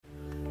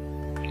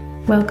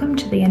Welcome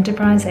to the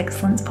Enterprise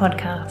Excellence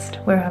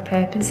Podcast, where our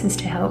purpose is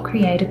to help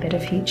create a better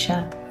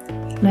future.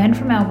 Learn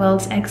from our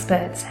world's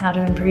experts how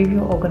to improve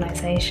your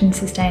organisation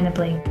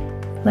sustainably.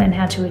 Learn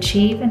how to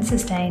achieve and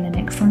sustain an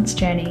excellence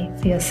journey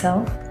for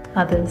yourself,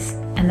 others,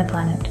 and the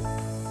planet.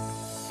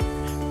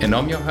 And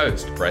I'm your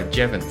host, Brad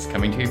Jevons,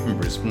 coming to you from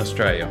Brisbane,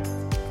 Australia.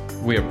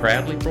 We are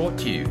proudly brought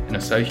to you in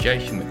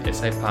association with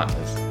SA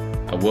Partners,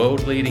 a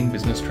world-leading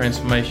business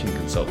transformation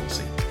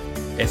consultancy.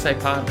 SA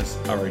Partners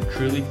are a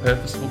truly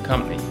purposeful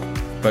company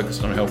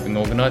focused on helping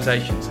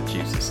organisations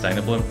achieve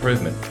sustainable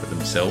improvement for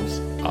themselves,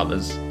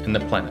 others, and the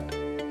planet.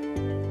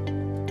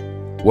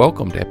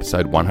 Welcome to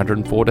episode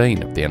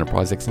 114 of the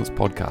Enterprise Excellence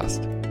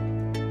Podcast.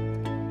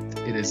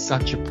 It is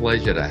such a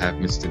pleasure to have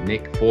Mr.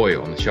 Nick Foy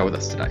on the show with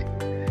us today.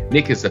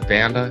 Nick is the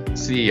founder,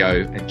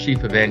 CEO, and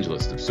chief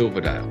evangelist of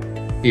Silverdale.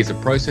 He is a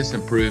process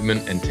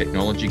improvement and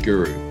technology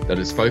guru that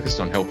is focused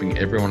on helping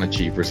everyone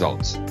achieve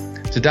results.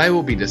 Today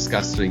we'll be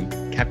discussing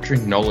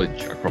capturing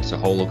knowledge across a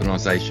whole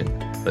organisation.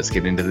 Let's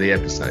get into the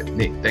episode.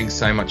 Nick, thanks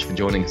so much for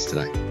joining us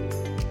today.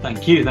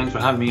 Thank you. Thanks for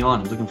having me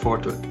on. Looking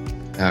forward to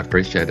it. I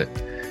appreciate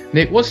it.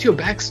 Nick, what's your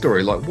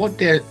backstory? Like,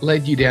 what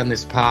led you down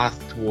this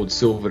path towards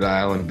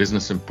Silverdale and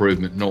business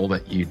improvement and all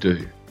that you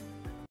do?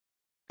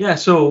 Yeah,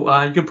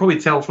 so you can probably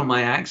tell from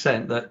my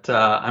accent that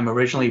I'm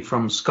originally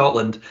from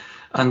Scotland,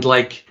 and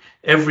like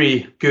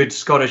every good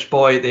Scottish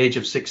boy at the age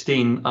of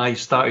 16, I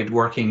started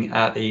working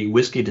at a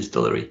whiskey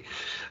distillery.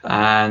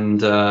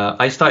 And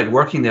I started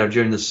working there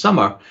during the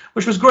summer,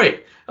 which was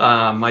great.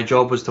 My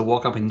job was to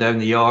walk up and down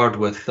the yard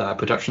with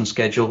production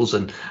schedules,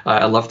 and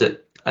I loved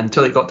it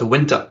until it got to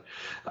winter.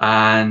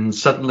 And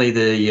suddenly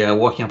the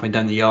walking up and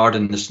down the yard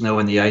and the snow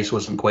and the ice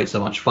wasn't quite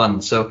so much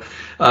fun. So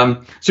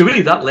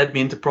really that led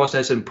me into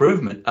process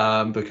improvement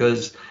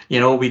because, you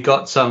know, we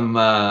got some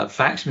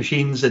fax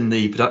machines in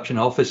the production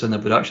office and the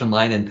production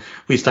line, and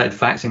we started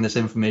faxing this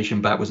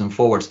information backwards and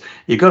forwards.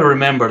 You've got to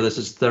remember this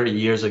is 30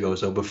 years ago,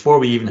 so before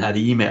we even had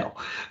email,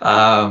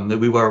 that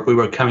we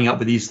were coming up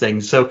with these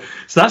things. So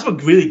that's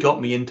what really got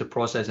me into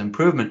process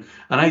improvement,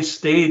 and I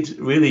stayed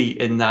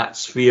really in that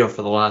sphere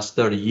for the last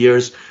 30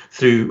 years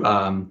through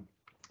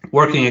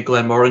working at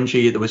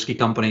Glenmorangie at the whiskey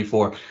company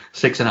for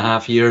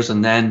 6.5 years,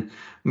 and then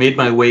made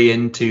my way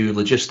into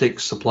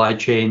logistics, supply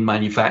chain,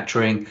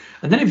 manufacturing,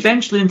 and then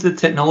eventually into the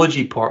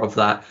technology part of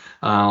that,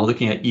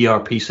 looking at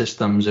ERP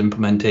systems,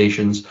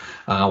 implementations,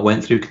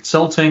 went through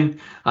consulting,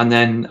 and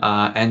then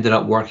ended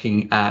up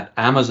working at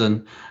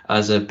Amazon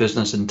as a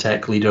business and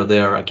tech leader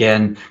there,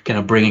 again, kind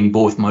of bringing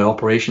both my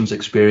operations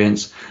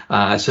experience,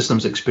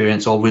 systems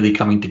experience, all really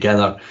coming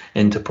together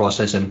into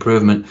process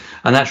improvement.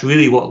 And that's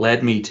really what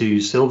led me to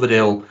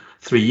Silverdale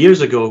 3 years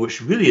ago,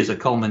 which really is a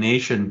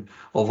culmination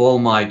of all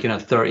my kind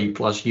of 30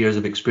 plus years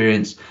of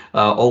experience,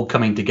 all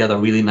coming together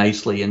really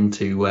nicely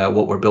into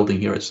what we're building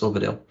here at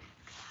Silverdale.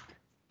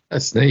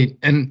 That's neat.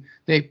 And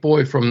Nick,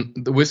 boy, from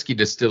the whiskey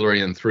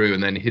distillery and through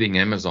and then hitting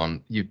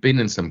Amazon, you've been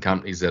in some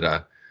companies that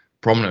are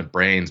prominent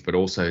brands, but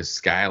also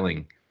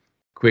scaling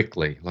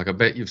quickly. Like, I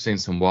bet you've seen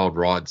some wild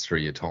rides through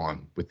your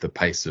time with the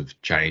pace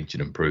of change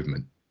and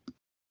improvement.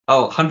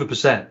 Oh,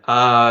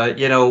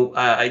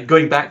 100%.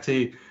 Going back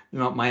to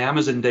my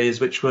Amazon days,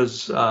 which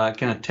was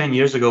kind of 10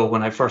 years ago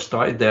when I first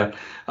started there.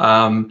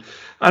 And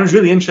it was a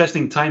really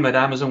interesting time at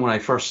Amazon when I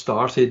first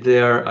started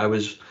there. I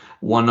was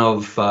one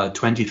of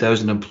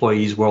 20,000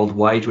 employees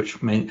worldwide,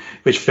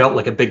 which felt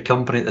like a big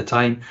company at the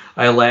time.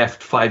 I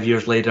left 5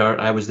 years later.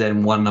 I was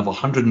then one of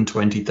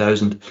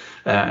 120,000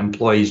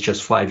 employees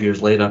just 5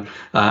 years later,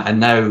 and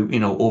now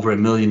over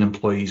 1 million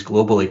employees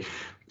globally.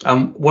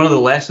 One of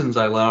the lessons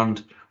I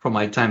learned from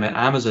my time at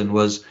Amazon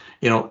was,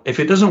 if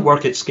it doesn't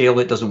work at scale,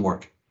 it doesn't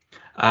work.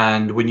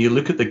 And when you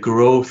look at the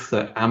growth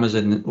that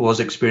Amazon was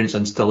experiencing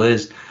and still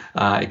is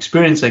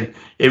experiencing,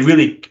 it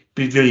really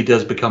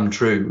does become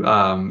true.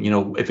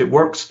 If it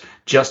works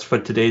just for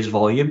today's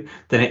volume,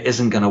 then it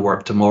isn't going to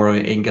work tomorrow.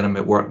 It ain't going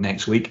to work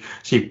next week.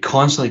 So you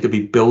constantly could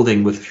be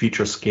building with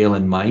future scale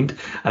in mind.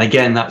 And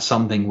again, that's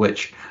something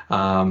which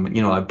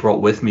I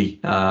brought with me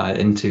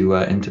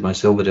into my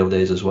Silverdale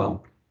days as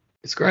well.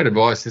 It's great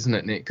advice, isn't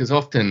it, Nick? Because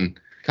often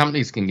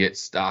companies can get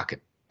stuck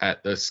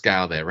at the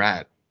scale they're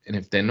at, and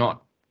if they're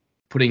not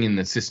putting in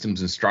the systems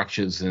and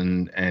structures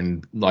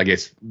and I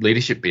guess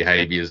leadership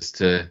behaviors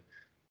to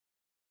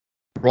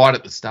right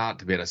at the start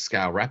to be able to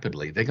scale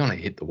rapidly, they're going to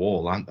hit the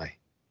wall, aren't they?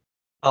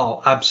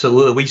 Oh,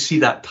 absolutely. We see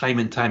that time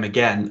and time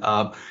again.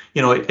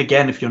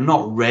 Again, if you're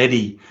not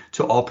ready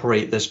to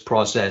operate this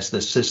process,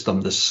 this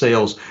system, this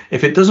sales,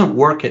 if it doesn't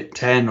work at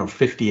 10 or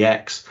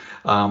 50x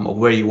of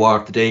where you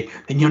are today,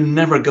 then you're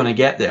never going to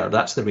get there.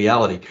 That's the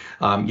reality.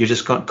 You're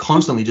just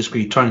constantly just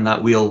be turning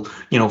that wheel,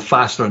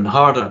 faster and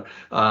harder,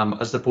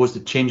 as opposed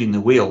to changing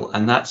the wheel.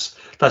 And that's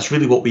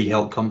really what we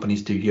help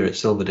companies do here at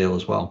Silverdale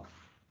as well.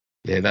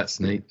 Yeah, that's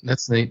neat.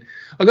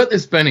 I got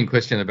this burning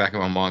question in the back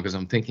of my mind because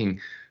I'm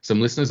thinking some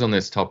listeners on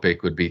this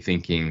topic would be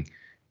thinking,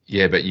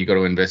 yeah, but you got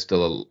to invest a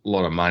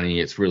lot of money.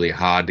 It's really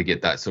hard to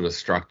get that sort of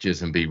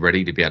structures and be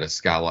ready to be able to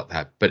scale like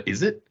that. But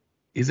is it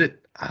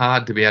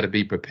hard to be able to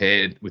be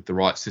prepared with the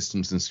right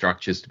systems and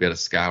structures to be able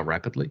to scale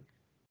rapidly?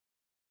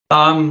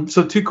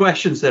 So two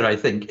questions there, I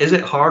think. Is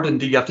it hard and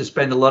do you have to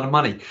spend a lot of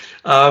money?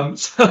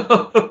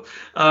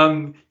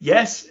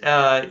 Yes,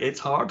 it's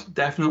hard,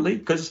 definitely,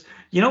 because,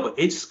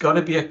 it's got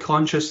to be a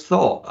conscious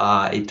thought.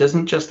 It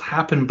doesn't just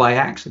happen by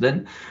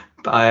accident.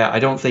 I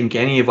don't think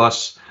any of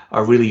us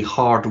are really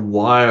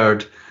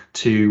hardwired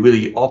to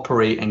really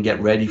operate and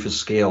get ready for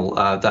scale.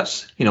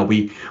 That's,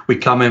 we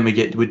come in,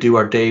 we do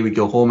our day, we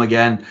go home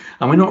again,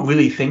 and we're not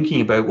really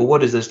thinking about, well, what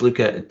does this look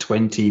at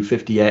 20,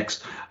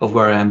 50x of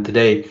where I am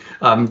today?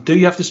 Do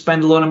you have to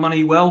spend a lot of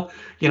money? Well,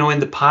 in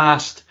the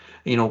past,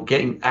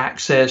 getting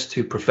access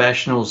to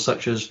professionals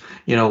such as,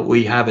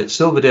 we have at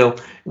Silverdale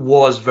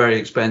was very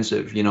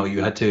expensive.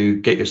 You had to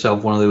get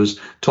yourself one of those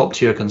top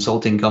tier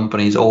consulting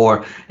companies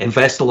or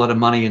invest a lot of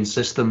money in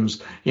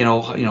systems,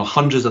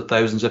 hundreds of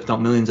thousands, if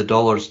not millions of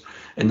dollars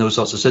in those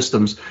sorts of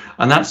systems.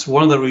 And that's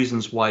one of the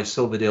reasons why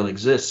Silverdale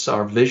exists.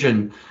 Our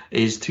vision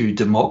is to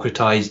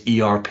democratize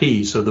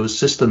ERP, so those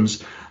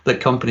systems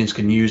that companies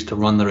can use to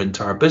run their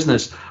entire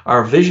business.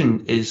 Our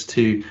vision is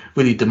to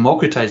really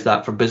democratize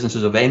that for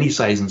businesses of any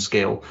size and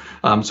scale.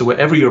 So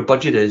whatever your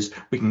budget is,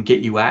 we can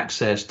get you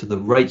access to the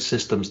right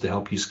systems to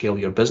help you scale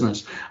your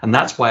business. And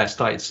that's why I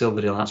started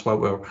Silverdale. That's why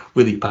we're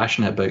really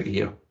passionate about it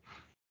here.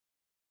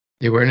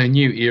 Yeah, we're in a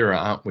new era,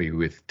 aren't we,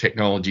 with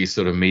technology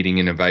sort of meeting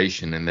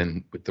innovation, and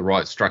then with the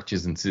right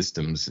structures and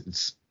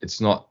systems, it's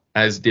not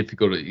as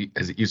difficult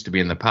as it used to be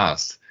in the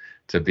past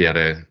to be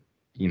able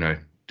to,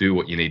 do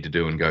what you need to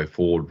do and go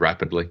forward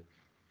rapidly.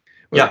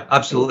 Yeah,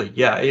 absolutely.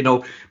 Yeah,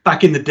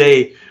 back in the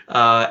day,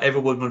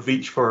 everyone would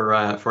reach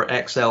for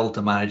Excel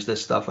to manage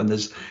this stuff, and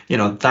there's,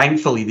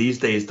 thankfully these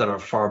days there are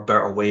far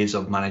better ways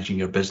of managing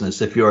your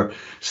business. If you're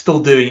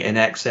still doing it in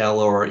Excel,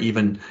 or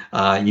even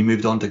you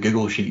moved on to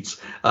Google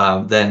Sheets,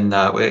 then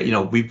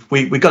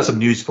we got some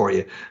news for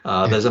you.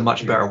 There's a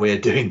much better way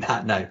of doing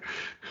that now.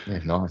 Yeah,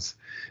 nice.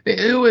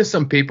 Who were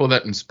some people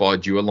that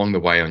inspired you along the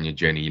way on your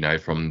journey?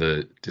 From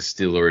the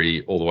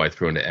distillery all the way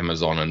through into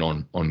Amazon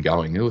and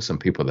ongoing. Who were some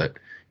people that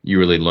you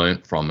really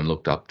learned from and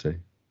looked up to?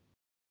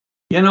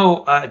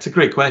 It's a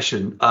great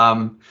question.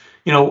 I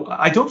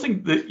don't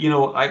think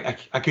that,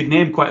 I could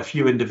name quite a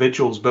few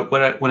individuals, but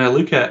when I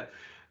look at,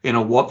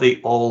 what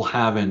they all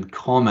have in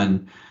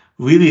common,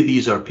 really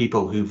these are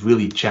people who've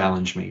really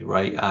challenged me,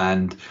 right?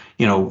 And,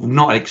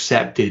 not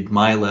accepted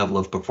my level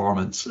of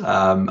performance,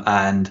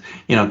 and,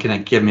 kind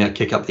of give me a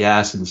kick up the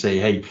ass and say,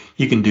 hey,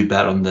 you can do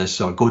better on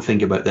this, or go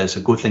think about this, or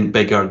go think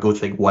bigger, go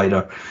think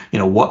wider,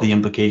 what the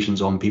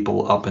implications on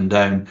people up and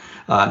down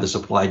the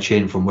supply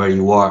chain from where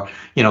you are.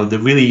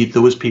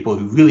 Those people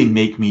who really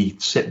make me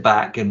sit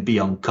back and be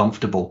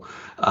uncomfortable,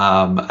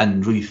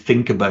 and really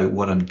think about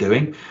what I'm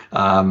doing,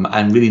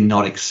 and really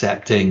not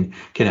accepting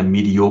kind of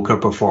mediocre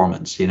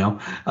performance. When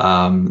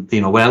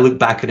I look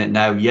back at it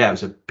now, it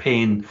was a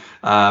pain,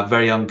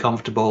 very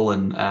uncomfortable,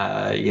 and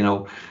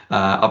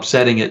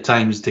upsetting at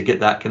times to get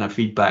that kind of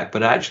feedback.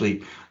 But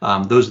actually,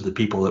 those are the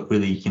people that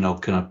really kind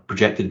of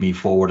projected me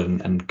forward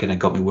and kind of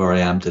got me where I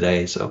am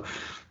today. So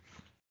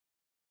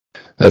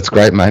that's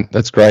great, mate.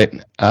 That's great.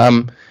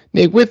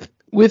 Nick, we're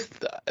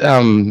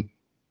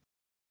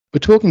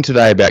talking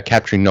today about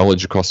capturing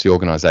knowledge across the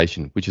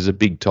organization, which is a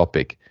big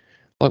topic.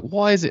 Like,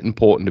 why is it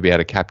important to be able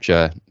to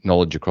capture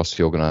knowledge across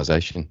the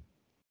organization?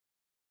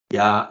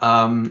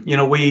 Yeah,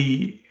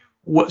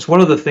 what's one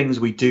of the things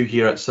we do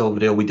here at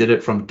Silverdale, we did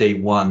it from day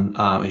one,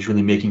 is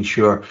really making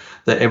sure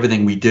that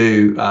everything we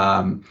do,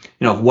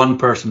 if one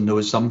person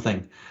knows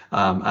something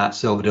at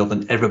Silverdale,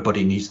 then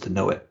everybody needs to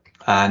know it.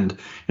 And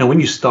when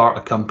you start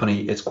a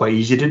company, it's quite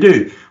easy to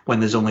do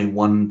when there's only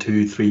 1,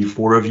 2, 3,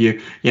 4 of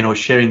you.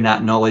 Sharing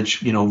that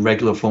knowledge,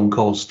 regular phone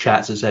calls,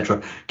 chats,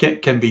 etc.,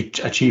 can be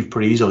achieved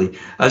pretty easily.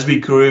 As we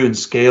grew and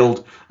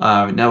scaled,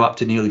 now up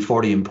to nearly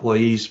 40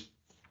 employees,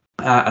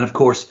 and of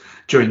course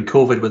during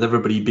COVID, with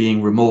everybody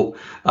being remote,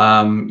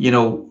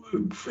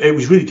 it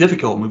was really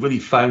difficult, and we really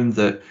found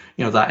that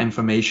that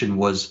information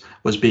was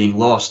being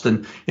lost.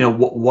 And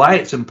why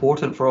it's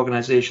important for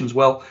organizations,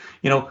 well,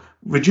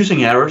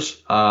 reducing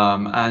errors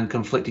and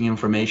conflicting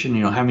information.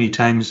 How many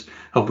times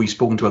have we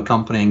spoken to a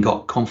company and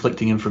got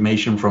conflicting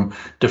information from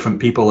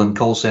different people in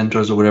call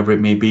centers or whatever it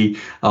may be,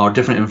 or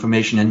different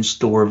information in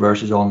store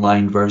versus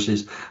online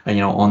versus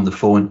on the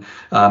phone.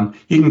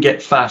 You can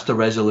get faster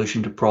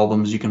resolution to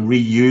problems. You can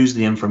reuse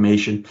the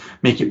information,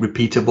 make it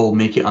repeatable,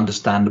 make it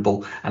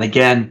understandable, and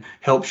again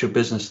helps your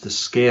business to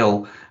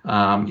scale.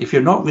 If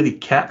you're not really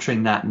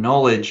capturing that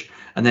knowledge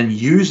and then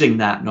using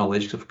that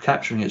knowledge, because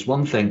capturing it is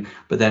one thing,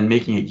 but then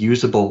making it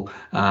usable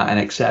and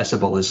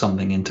accessible is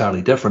something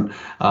entirely different.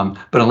 But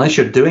unless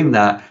you're doing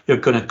that, you're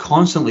going to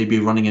constantly be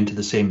running into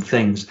the same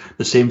things,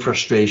 the same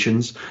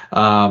frustrations,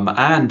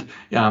 and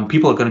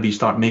people are going to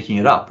start making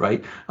it up,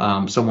 right?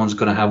 Someone's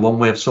going to have one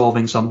way of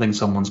solving something,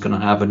 someone's going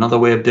to have another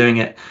way of doing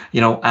it,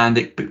 and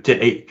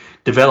it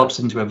develops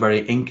into a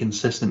very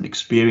inconsistent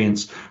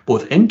experience,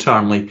 both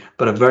internally,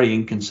 but a very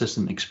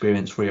inconsistent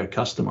experience for your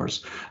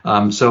customers.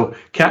 So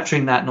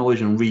capturing that knowledge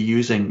and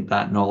reusing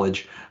that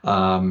knowledge,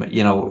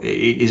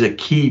 is a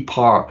key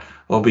part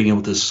of being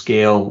able to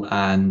scale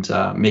and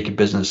make a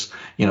business,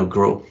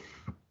 grow.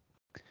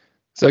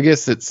 So I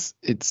guess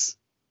it's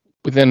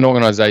within an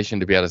organization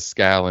to be able to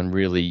scale and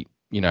really,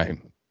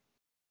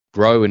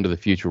 grow into the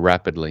future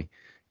rapidly.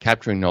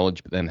 Capturing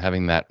knowledge, but then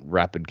having that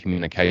rapid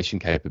communication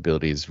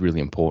capability is really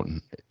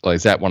important. Like,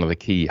 is that one of the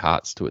key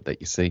hearts to it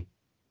that you see?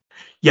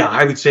 Yeah,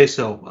 I would say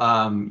so.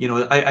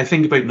 I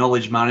think about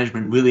knowledge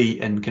management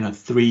really in kind of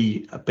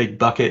three big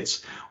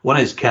buckets. One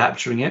is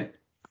capturing it,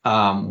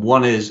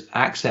 one is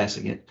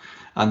accessing it,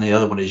 and the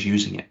other one is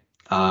using it.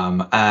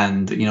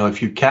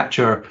 If you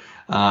capture,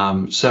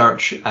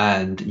 search,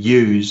 and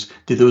use,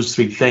 do those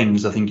three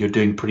things, I think you're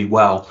doing pretty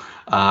well.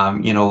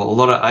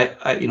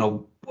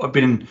 I've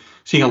been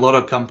seeing a lot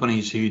of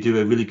companies who do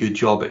a really good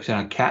job at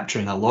kind of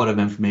capturing a lot of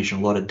information,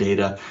 a lot of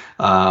data,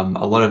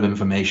 a lot of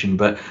information,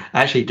 but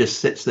actually just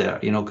sits there,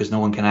 because no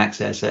one can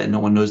access it and no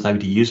one knows how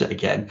to use it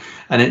again.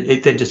 And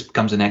it then just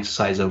becomes an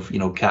exercise of,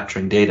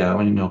 capturing data.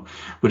 I mean,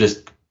 we're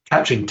just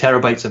capturing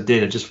terabytes of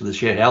data just for the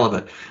sheer hell of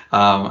it.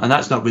 And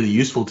that's not really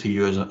useful to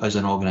you as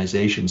an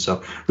organization.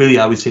 So really,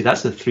 I would say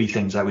that's the three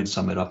things I would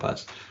sum it up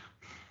as.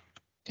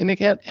 And Nick,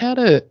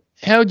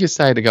 how would you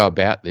say to go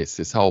about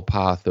this whole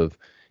path of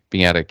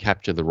being able to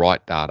capture the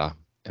right data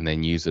and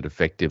then use it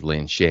effectively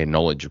and share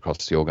knowledge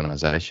across the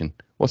organization?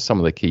 What's some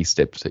of the key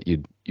steps that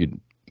you'd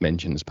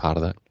mention as part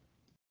of that?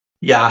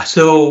 Yeah,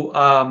 so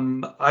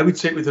I would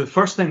say the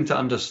first thing to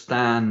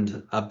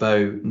understand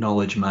about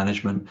knowledge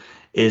management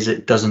is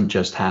it doesn't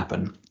just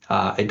happen.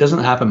 It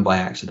doesn't happen by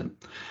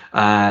accident.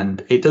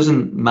 And it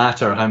doesn't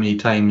matter how many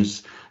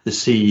times the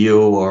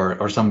CEO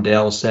or somebody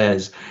else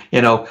says,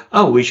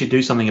 oh, we should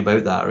do something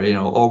about that,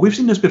 or we've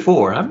seen this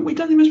before. Haven't we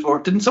done this before?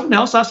 Didn't someone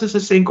else ask us the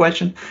same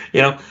question?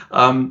 Now,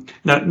 no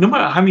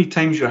matter how many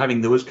times you're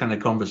having those kind of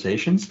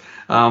conversations,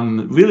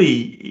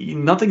 really,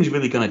 nothing's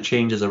really going to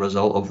change as a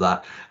result of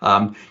that.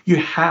 You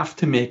have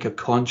to make a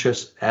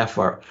conscious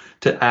effort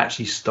to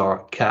actually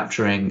start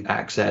capturing,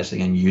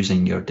 accessing, and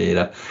using your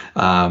data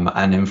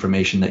and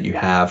information that you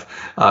have.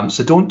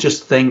 So don't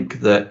just think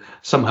that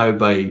somehow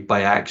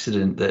by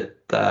accident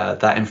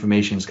that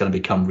information is going to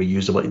become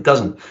reusable. It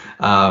doesn't.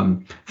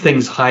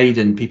 Things hide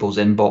in people's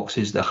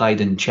inboxes, they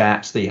hide in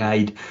chats, they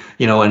hide,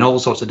 in all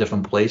sorts of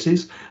different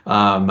places.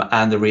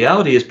 And the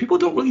reality is people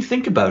don't really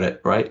think about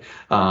it, right,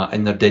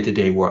 in their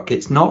day-to-day work.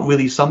 It's not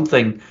really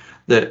something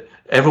that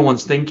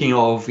everyone's thinking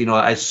of,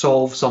 I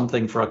solve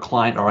something for a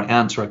client or I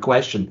answer a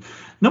question.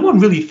 No one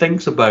really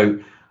thinks about,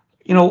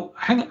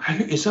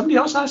 is somebody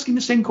else asking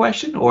the same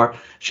question, or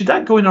should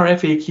that go in our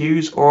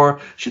FAQs, or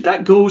should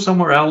that go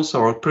somewhere else,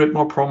 or put it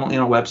more prominently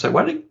on our website?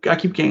 Why do I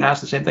keep getting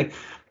asked the same thing?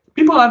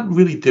 People aren't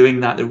really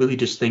doing that. They're really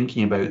just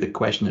thinking about the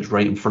question that's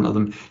right in front of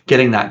them,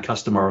 getting that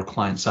customer or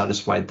client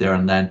satisfied there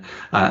and then,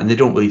 and they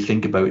don't really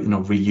think about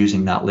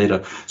reusing that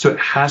later. So it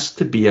has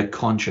to be a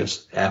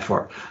conscious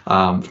effort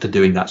to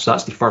doing that. So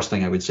that's the first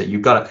thing I would say.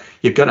 You've got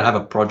to have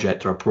a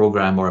project or a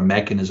program or a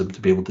mechanism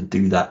to be able to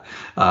do that,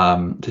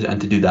 and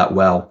to do that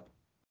well.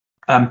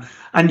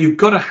 And you've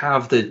got to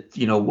have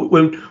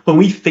when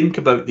we think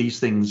about these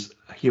things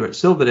here at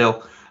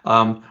Silverdale,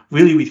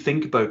 really we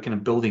think about kind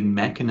of building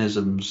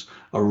mechanisms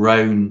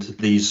around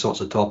these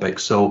sorts of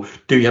topics. So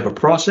do you have a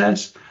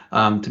process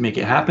to make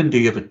it happen? Do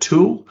you have a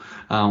tool,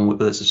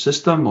 whether it's a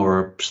system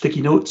or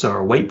sticky notes or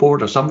a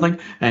whiteboard or something?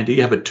 And do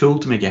you have a tool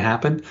to make it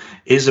happen?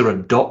 Is there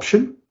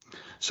adoption?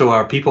 So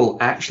are people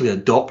actually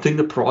adopting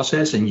the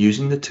process and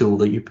using the tool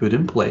that you put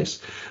in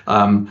place?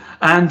 And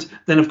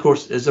then, of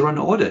course, is there an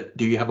audit?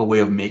 Do you have a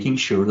way of making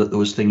sure that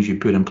those things you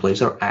put in place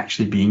are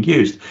actually being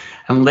used?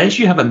 Unless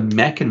you have a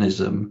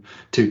mechanism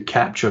to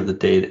capture the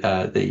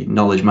data, the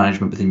knowledge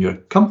management within your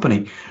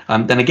company,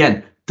 then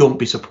again, don't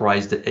be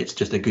surprised that it's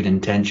just a good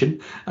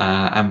intention.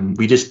 And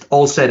we just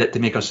all said it to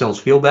make ourselves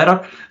feel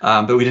better,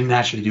 but we didn't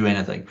actually do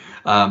anything.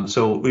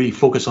 So really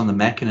focus on the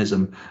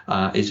mechanism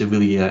is a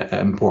really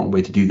important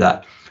way to do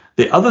that.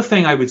 The other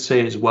thing I would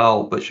say as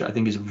well, which I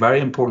think is a very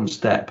important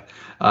step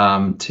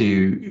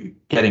to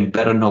getting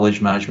better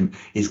knowledge management,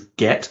 is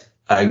get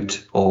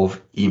out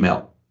of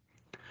email.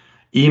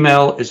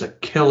 Email is a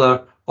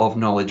killer of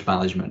knowledge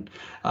management.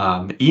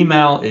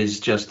 Email is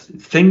just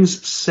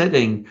things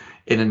sitting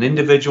in an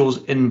individual's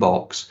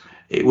inbox.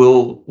 It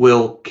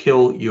will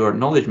kill your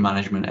knowledge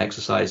management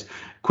exercise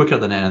quicker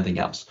than anything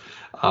else,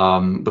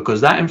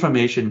 because that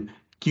information,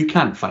 you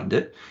can't find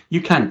it,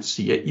 you can't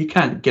see it, you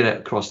can't get it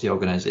across the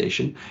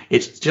organization.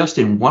 It's just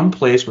in one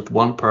place with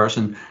one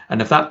person,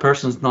 and if that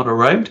person's not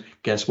around,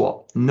 guess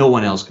what? No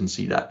one else can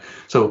see that.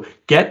 So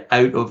get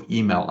out of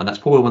email, and that's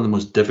probably one of the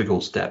most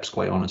difficult steps,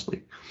 quite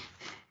honestly.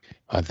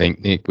 I think,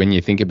 Nick, when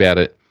you think about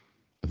it,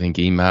 I think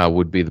email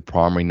would be the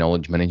primary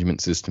knowledge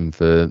management system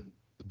for the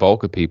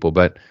bulk of people,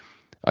 but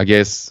I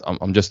guess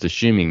I'm just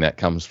assuming that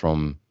comes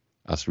from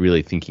us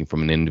really thinking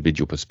from an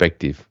individual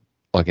perspective.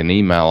 Like an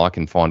email, I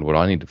can find what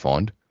I need to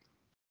find.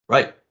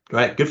 Right.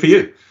 Good for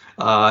you.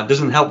 It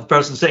doesn't help the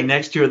person sitting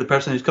next to you or the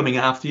person who's coming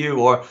after you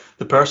or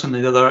the person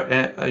in the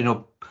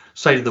other,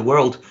 side of the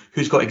world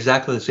who's got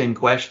exactly the same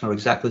question or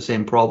exactly the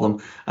same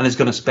problem, and is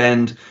going to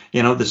spend,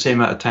 the same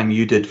amount of time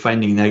you did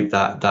finding out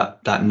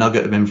that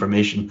nugget of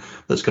information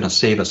that's going to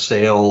save a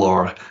sale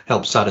or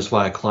help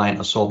satisfy a client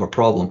or solve a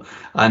problem.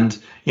 And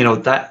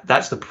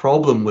that's the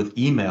problem with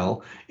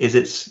email, is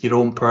it's your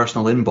own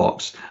personal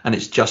inbox and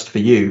it's just for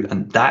you,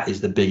 and that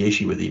is the big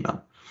issue with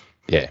email.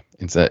 Yeah,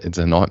 it's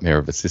a nightmare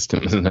of a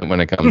system, isn't it,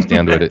 when it comes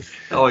down to it?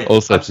 Oh, yeah,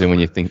 also, absolutely. when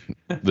you think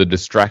the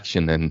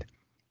distraction and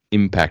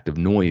impact of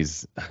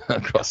noise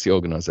across the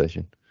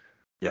organization.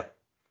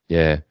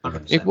 Yeah.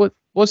 100%.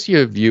 What's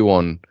your view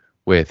on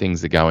where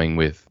things are going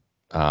with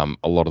a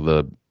lot of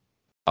the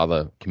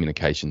other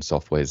communication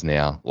softwares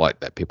now, like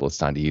that people are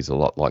starting to use a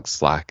lot, like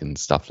Slack and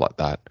stuff like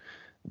that?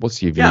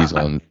 What's your views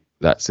on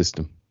that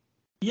system?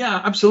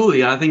 Yeah,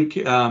 absolutely. I think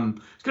it's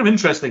kind of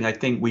interesting. I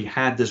think we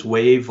had this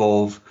wave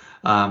of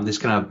this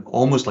kind of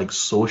almost like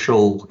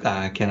social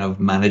kind of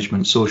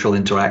management, social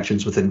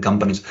interactions within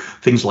companies,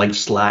 things like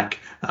Slack,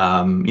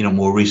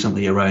 more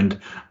recently around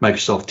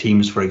Microsoft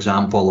Teams, for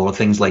example, or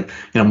things like,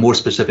 more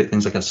specific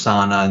things like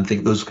Asana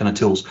and those kind of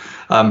tools,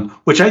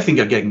 which I think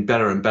are getting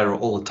better and better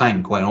all the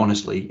time, quite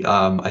honestly.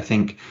 I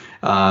think,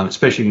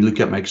 especially when you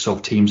look at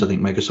Microsoft Teams, I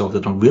think Microsoft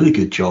have done a really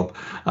good job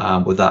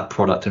with that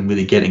product and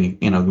really getting,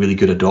 really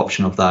good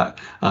adoption of that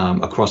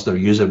across their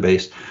user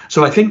base.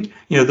 So I think,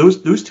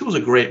 those tools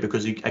are great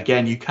because you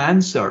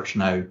can search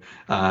now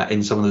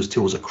in some of those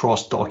tools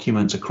across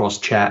documents, across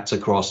chats,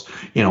 across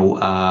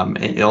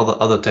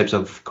other types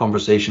of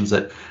conversations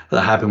that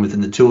happen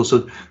within the tool.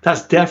 So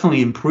that's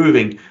definitely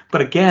improving.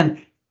 But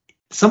again,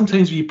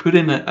 sometimes when you put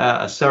in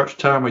a search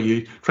term, or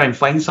you try and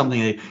find something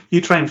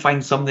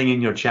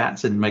in your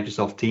chats in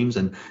Microsoft Teams,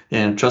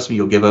 and trust me,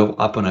 you'll give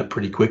up on it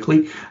pretty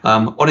quickly.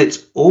 On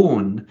its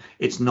own,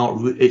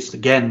 it's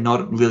again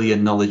not really a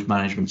knowledge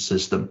management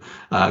system.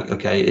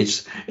 Okay,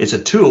 it's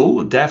a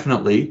tool,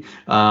 definitely,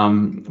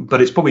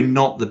 but it's probably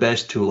not the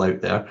best tool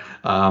out there.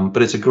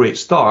 But it's a great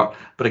start.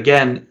 But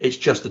again, it's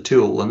just a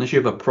tool. Unless you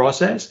have a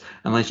process,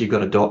 unless you've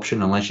got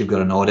adoption, unless you've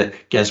got an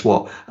audit, guess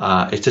what?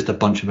 It's just a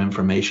bunch of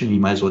information. You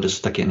might as well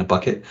just stick it in a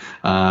bucket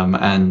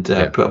and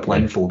put a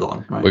blindfold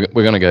on. Right?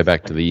 We're going to go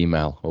back to the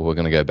email, or we're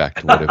going to go back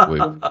to whatever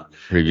we've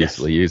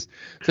previously used.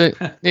 So,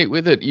 Nick,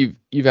 with it,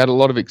 you've had a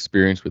lot of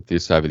experience with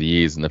this over the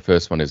years, and the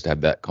first one is to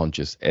have that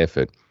conscious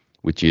effort,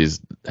 which is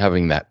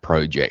having that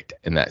project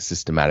and that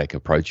systematic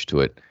approach to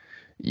it.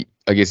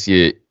 I guess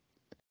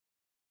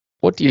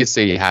what do you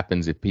see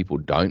happens if people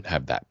don't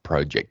have that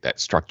project, that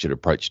structured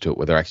approach to it,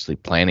 where they're actually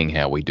planning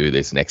how we do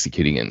this and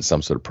executing it in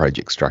some sort of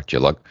project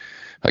structure? Like,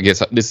 I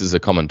guess this is a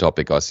common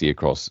topic I see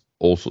across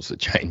all sorts of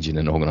change in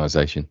an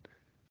organization.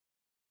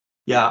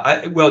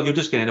 Yeah, you're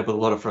just going to end up with a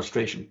lot of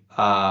frustration,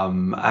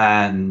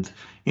 and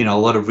a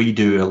lot of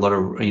redo, a lot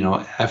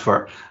of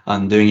effort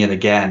on doing it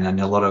again,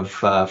 and a lot of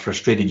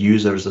frustrated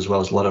users, as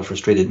well as a lot of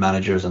frustrated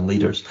managers and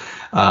leaders,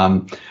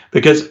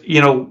 because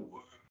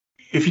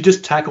if you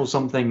just tackle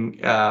something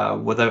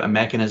without a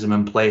mechanism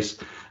in place,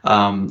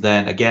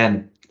 then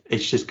again,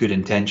 it's just good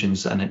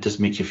intentions, and it just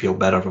makes you feel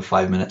better for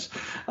 5 minutes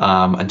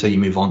until you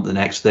move on to the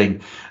next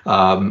thing.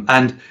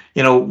 And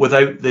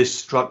without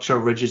this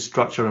rigid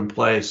structure in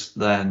place,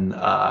 then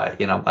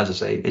as I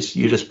say,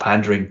 you're just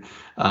pandering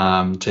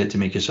to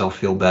make yourself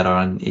feel better,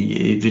 and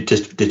it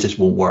just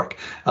won't work.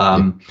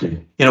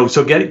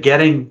 So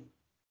getting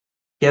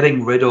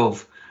rid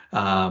of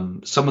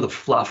some of the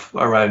fluff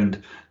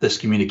around this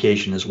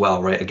communication as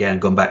well, right? Again,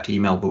 going back to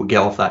email, but we'll get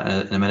off that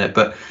in a minute.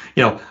 But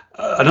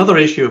another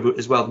issue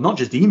as well, not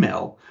just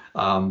email,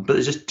 but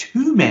there's just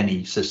too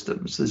many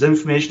systems. There's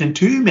information in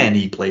too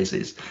many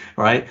places,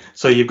 right?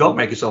 So you've got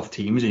Microsoft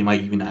Teams, and you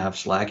might even have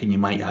Slack, and you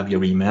might have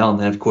your email, and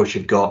then of course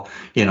you've got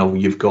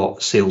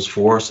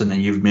Salesforce, and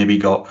then you've maybe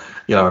got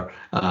your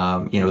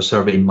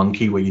Survey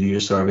Monkey, where you do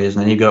your surveys,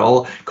 and then you've got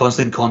all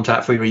constant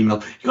contact for your email.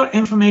 You've got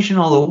information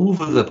all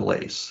over the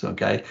place,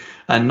 okay?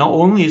 And not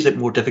only is it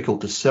more difficult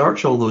to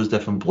search all those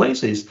different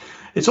places,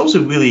 it's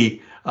also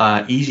really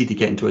easy to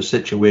get into a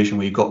situation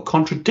where you've got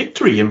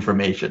contradictory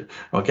information.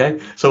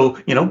 Okay, so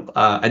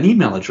an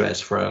email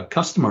address for a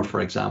customer, for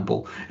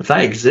example, if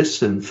that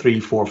exists in 3,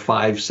 4,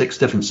 5, 6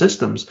 different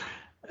systems,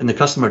 and the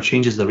customer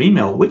changes their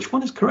email, which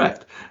one is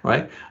correct,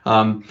 right?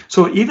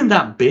 So even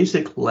that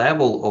basic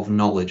level of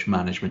knowledge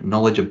management,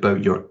 knowledge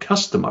about your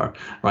customer,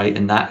 right,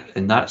 in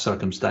that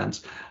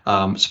circumstance,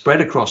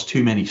 spread across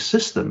too many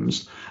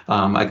systems,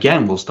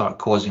 again, will start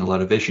causing a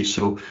lot of issues.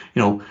 So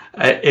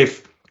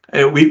if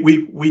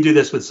we do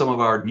this with some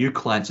of our new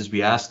clients, as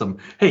we ask them,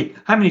 hey,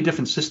 how many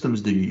different systems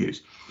do you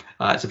use?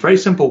 It's a very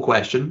simple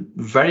question.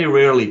 Very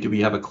rarely do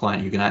we have a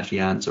client who can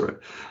actually answer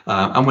it.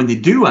 And when they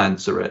do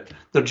answer it,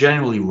 they're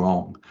generally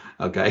wrong.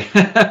 Okay.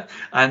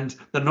 And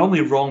they're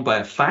normally wrong by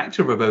a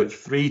factor of about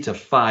 3 to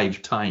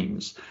 5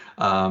 times.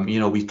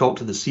 We talk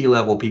to the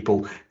C-level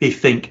people, they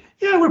think,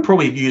 yeah, we're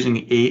probably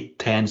using 8,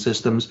 10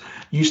 systems.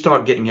 You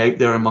start getting out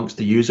there amongst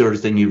the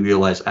users, then you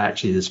realize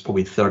actually there's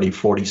probably 30,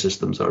 40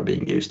 systems that are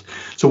being used.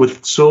 So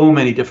with so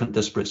many different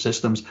disparate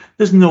systems,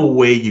 there's no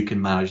way you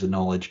can manage the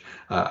knowledge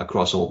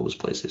across all those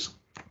places.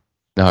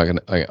 No,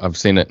 I've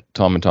seen it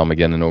time and time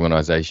again in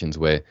organizations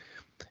where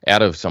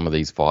out of some of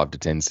these 5 to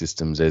 10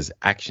 systems, there's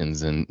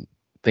actions and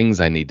things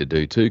they need to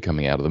do too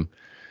coming out of them.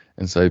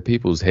 And so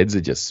people's heads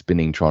are just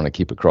spinning trying to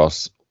keep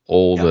across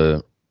all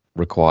the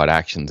required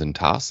actions and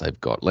tasks they've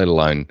got, let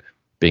alone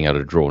being able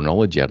to draw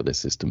knowledge out of their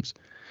systems.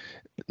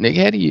 Nick,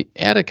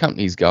 how do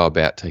companies go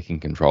about taking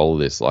control of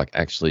this? Like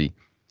actually,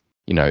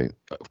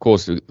 of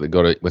course,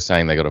 we're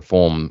saying they got to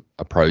form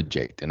a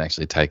project and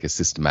actually take a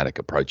systematic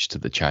approach to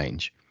the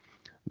change.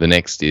 The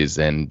next is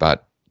then,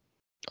 but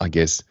I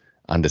guess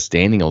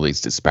understanding all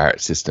these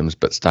disparate systems,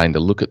 but starting to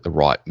look at the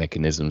right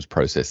mechanisms,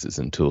 processes,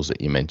 and tools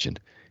that you mentioned.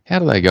 How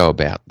do they go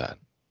about that?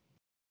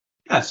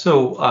 Yeah,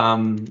 so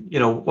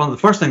one of the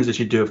first things that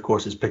you do, of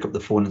course, is pick up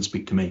the phone and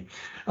speak to me.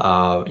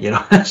 So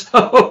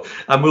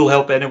and we'll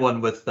help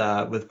anyone with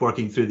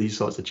working through these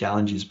sorts of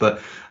challenges.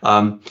 But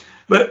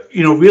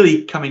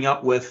really coming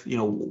up with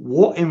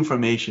what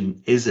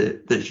information is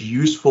it that's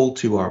useful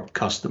to our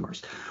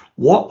customers.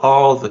 What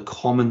are the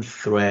common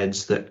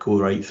threads that go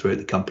right throughout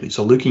the company?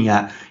 So looking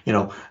at,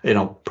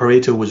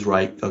 Pareto was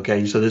right.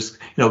 Okay, so this,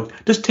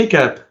 just take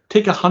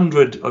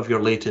 100 of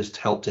your latest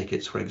help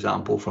tickets, for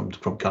example, from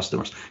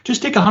customers.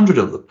 Just take 100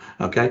 of them,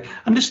 okay,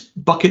 and just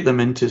bucket them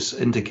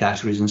into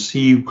categories and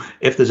see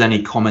if there's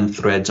any common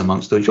threads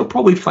amongst those. You'll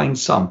probably find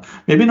some,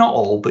 maybe not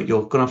all, but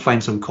you're going to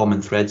find some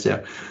common threads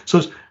there.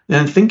 So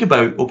then think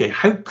about, okay,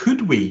 how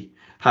could we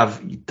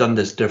have done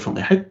this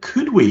differently? How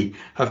could we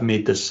have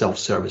made this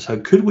self-service? How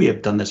could we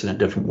have done this in a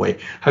different way?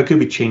 How could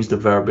we change the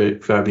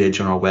verbiage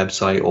on our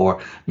website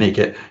or make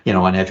it, an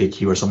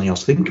FAQ or something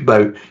else? Think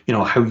about,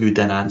 how you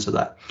then answer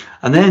that.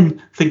 And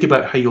then think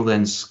about how you'll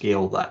then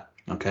scale that.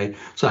 Okay,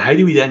 so how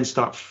do we then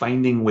start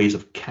finding ways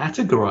of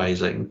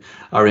categorizing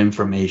our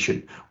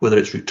information, whether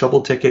it's through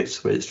trouble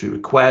tickets, whether it's through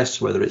requests,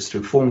 whether it's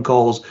through phone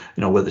calls,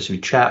 whether it's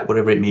through chat,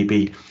 whatever it may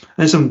be. And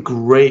there's some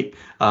great,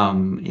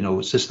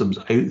 systems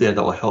out there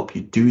that will help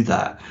you do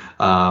that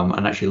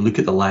and actually look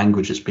at the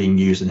language that's being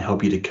used and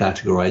help you to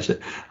categorize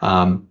it.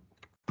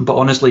 But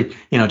honestly,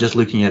 just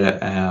looking at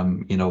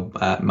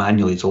it,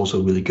 manually is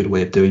also a really good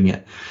way of doing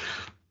it.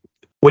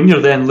 When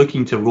you're then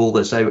looking to roll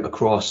this out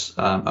across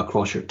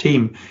your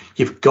team,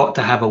 you've got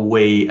to have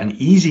an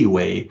easy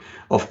way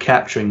of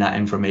capturing that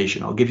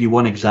information. I'll give you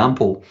one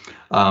example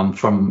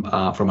from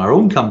our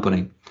own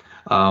company.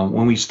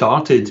 When we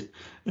started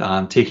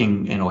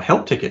taking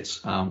help tickets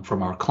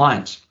from our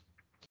clients,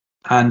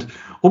 and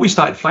what we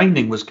started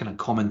finding was kind of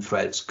common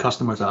threads,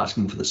 customers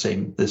asking for the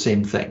same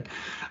thing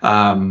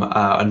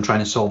and trying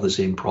to solve the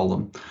same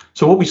problem.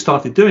 So what we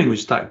started doing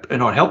was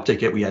in our help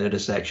ticket, we added a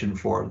section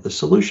for the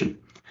solution.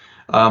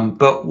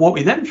 But what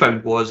we then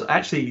found was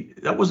actually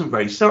that wasn't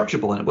very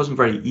searchable, and it wasn't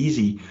very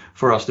easy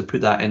for us to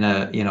put that in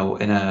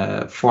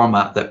a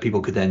format that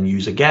people could then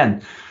use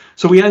again.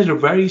 So we added a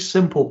very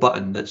simple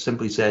button that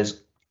simply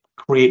says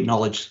create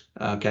knowledge.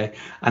 Okay,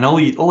 and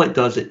all it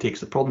does, it takes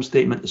the problem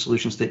statement, the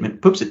solution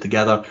statement, puts it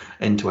together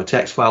into a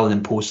text file, and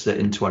then posts it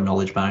into our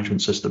knowledge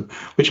management system,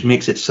 which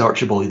makes it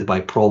searchable either by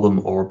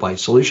problem or by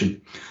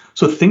solution.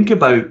 So think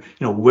about,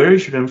 where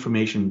is your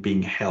information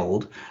being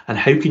held, and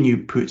how can you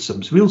put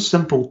some real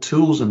simple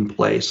tools in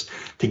place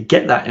to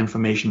get that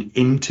information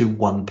into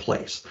one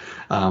place,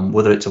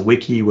 whether it's a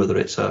wiki, whether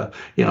it's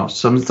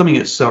something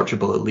that's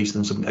searchable at least,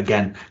 and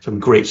some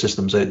great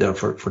systems out there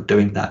for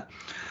doing that.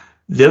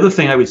 The other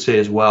thing I would say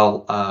as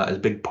well, as a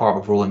big part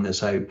of rolling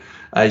this out,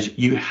 is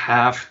you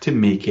have to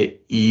make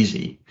it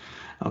easy.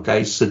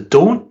 Okay, so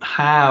don't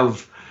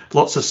have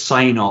lots of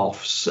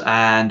sign-offs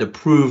and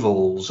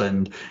approvals,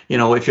 and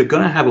if you're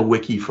going to have a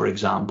wiki, for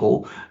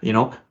example,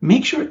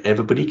 make sure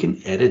everybody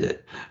can edit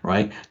it,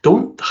 right?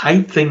 Don't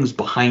hide things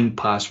behind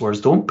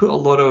passwords. Don't put a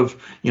lot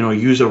of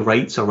user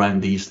rights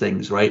around these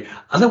things, right?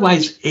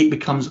 Otherwise it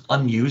becomes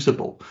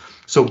unusable.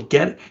 So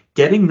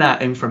getting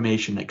that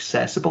information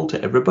accessible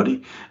to everybody,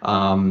 you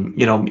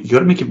got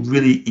to make it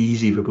really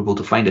easy for people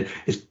to find it.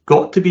 It's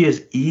got to be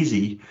as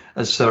easy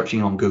as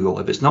searching on Google.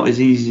 If it's not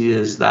as easy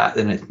as that,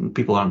 then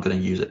people aren't going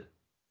to use it.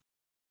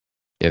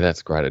 Yeah,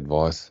 that's great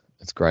advice.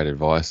 It's great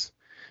advice.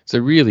 So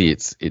really,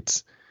 it's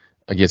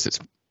I guess it's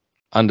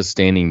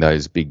understanding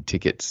those big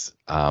tickets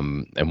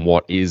and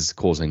what is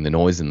causing the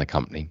noise in the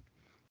company.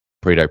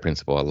 Pareto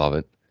principle, I love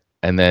it.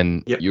 And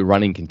then You're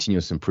running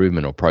continuous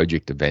improvement or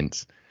project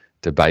events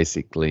to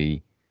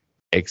basically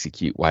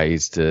execute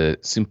ways to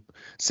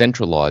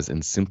centralize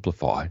and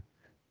simplify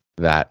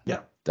that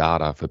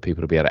data for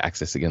people to be able to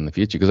access again in the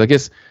future. Because I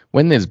guess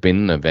when there's been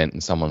an event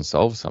and someone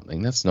solves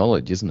something, that's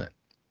knowledge, isn't it?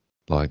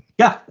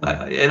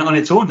 And on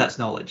its own, that's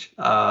knowledge.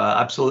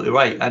 Absolutely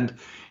right. And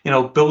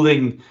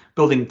building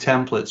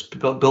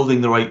templates, building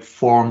the right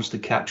forms to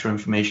capture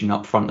information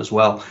up front as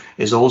well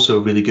is also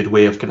a really good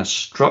way of kind of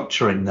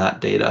structuring that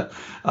data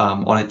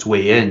on its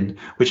way in,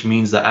 which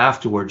means that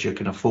afterwards you're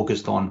kind of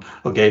focused on,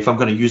 okay, if I'm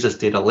going to use this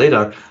data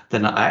later,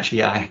 then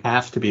I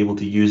have to be able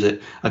to use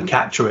it and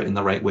capture it in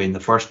the right way in the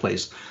first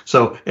place.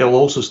 So it will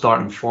also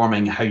start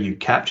informing how you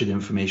captured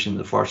information in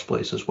the first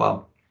place as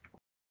well.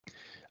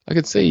 I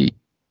could see,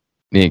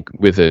 Nick,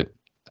 with it,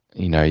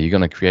 you're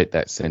going to create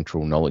that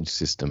central knowledge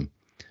system,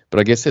 But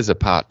I guess there's a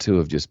part too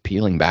of just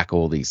peeling back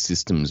all these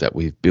systems that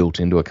we've built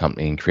into a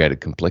company and created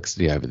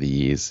complexity over the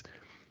years.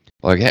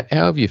 Like,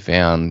 how have you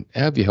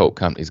helped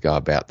companies go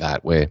about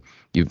that, where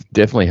you've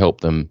definitely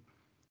helped them,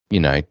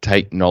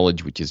 take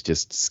knowledge which is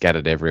just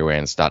scattered everywhere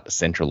and start to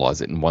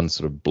centralize it in one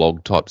sort of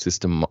blog type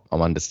system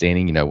I'm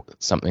understanding,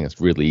 something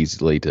that's really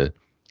easily to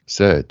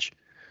search.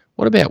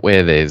 What about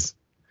where there's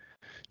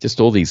just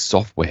all these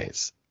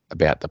softwares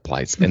about the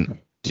place? And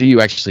do you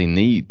actually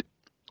need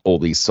all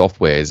these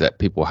softwares that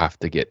people have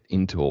to get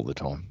into all the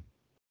time?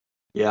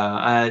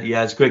 Yeah,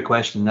 it's a great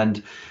question.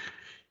 And,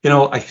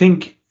 I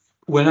think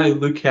when I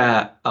look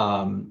at,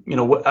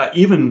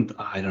 even,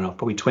 I don't know,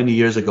 probably 20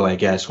 years ago, I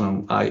guess,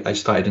 when I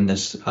started in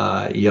this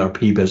ERP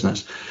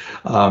business,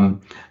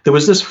 there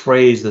was this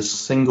phrase, this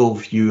single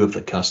view of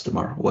the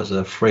customer was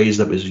a phrase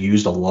that was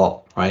used a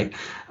lot, right?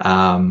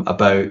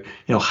 About,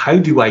 how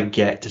do I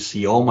get to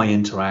see all my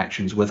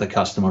interactions with a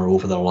customer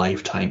over their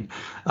lifetime?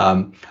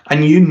 And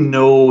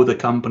the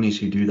companies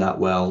who do that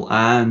well,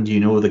 and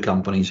the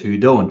companies who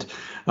don't.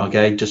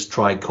 Okay, just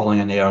try calling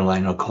an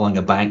airline or calling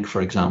a bank,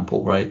 for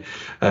example, right?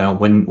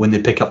 When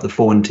they pick up the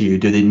phone to you,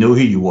 do they know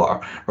who you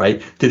are,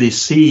 right? Do they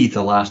see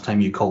the last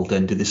time you called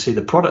in? Do they see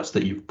the products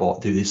that you've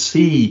bought? Do they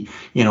see,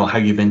 how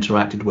you've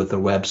interacted with their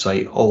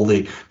website, all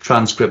the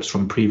transcripts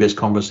from previous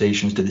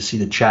conversations? Do they see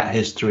the chat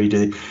history?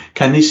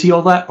 Can they see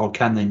all that, or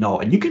can they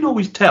not? And you can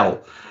always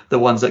tell the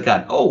ones that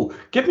can. Oh,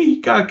 give me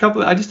a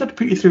couple. I just had to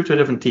put you through to a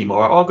different team,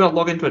 or I've got to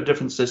log into a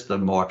different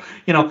system, or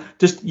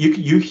just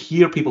you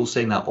hear people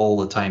saying that all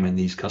the time in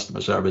these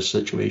customer service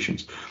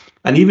situations.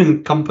 And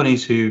even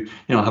companies who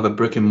have a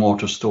brick and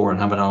mortar store and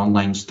have an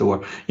online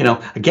store,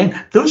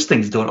 again, those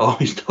things don't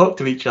always talk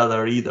to each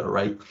other either,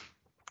 right?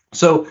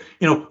 So,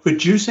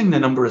 reducing the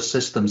number of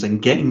systems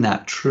and getting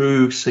that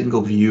true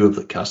single view of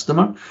the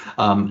customer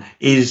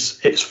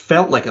it's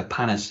felt like a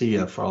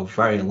panacea for a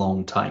very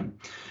long time.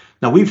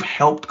 Now, we've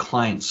helped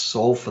clients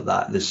solve for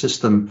that. The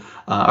system,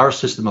 our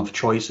system of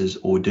choice is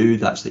Odoo.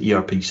 That's the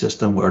ERP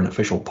system. We're an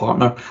official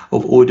partner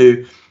of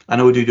Odoo. And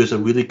Odoo does a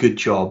really good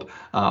job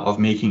of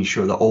making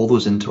sure that all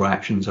those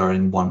interactions are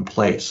in one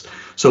place.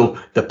 So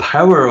the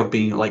power of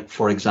being, like,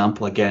 for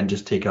example, again,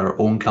 just take our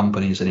own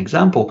company as an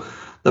example.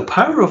 The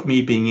power of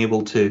me being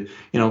able to,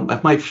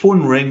 if my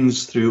phone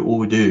rings through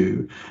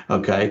Odoo,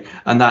 okay,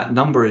 and that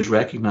number is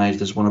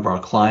recognized as one of our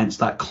clients,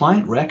 that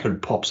client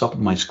record pops up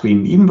on my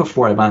screen even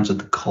before I've answered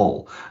the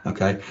call,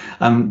 okay?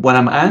 And when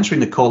I'm answering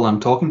the call, I'm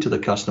talking to the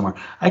customer,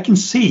 I can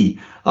see,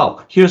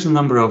 here's the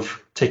number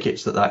of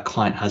tickets that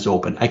client has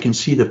open. I can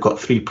see they've got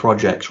 3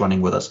 projects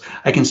running with us.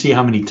 I can see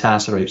how many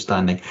tasks are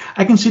outstanding.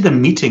 I can see the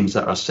meetings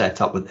that are set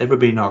up with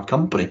everybody in our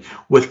company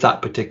with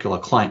that particular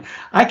client.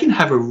 I can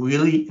have a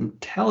really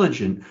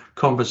intelligent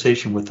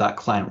conversation with that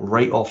client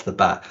right off the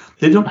bat.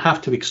 They don't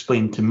have to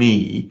explain to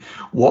me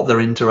what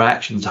their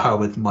interactions are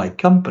with my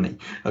company.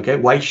 Okay,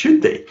 why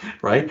should they,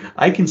 right?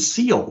 I can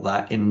see all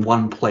that in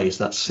one place.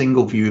 That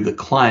single view of the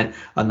client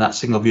and that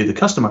single view of the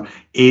customer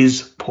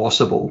is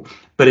possible.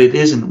 But it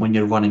isn't when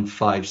you're running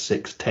 5,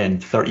 6,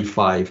 10,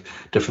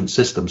 35 different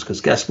systems,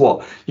 because guess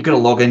what? You're going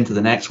to log into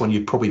the next one.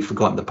 You've probably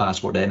forgotten the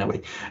password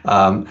anyway.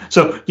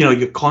 So,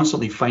 you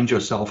constantly find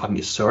yourself having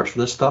to search for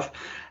this stuff.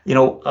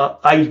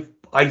 I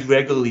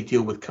regularly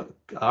deal with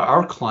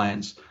our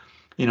clients,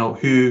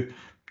 who,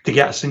 to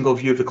get a single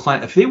view of the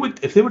client, if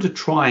they were to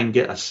try and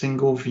get a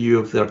single view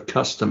of their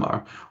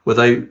customer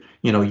without,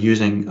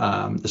 using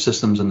the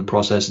systems and the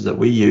processes that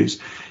we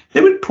use,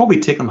 it would probably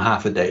take them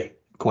half a day.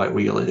 Quite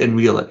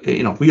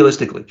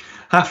realistically,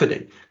 half a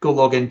day. Go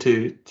log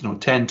into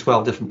 10,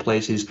 12 different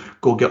places,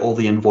 go get all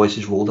the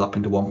invoices rolled up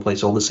into one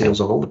place, all the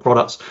sales of all the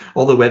products,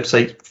 all the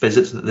website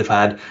visits that they've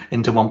had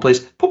into one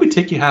place. Probably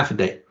take you half a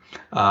day.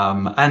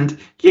 And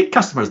your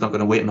customer's not going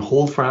to wait and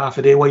hold for half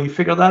a day while you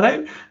figure that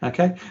out.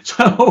 Okay,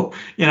 so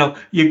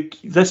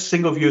this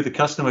single view of the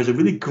customer is a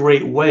really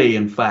great way,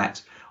 in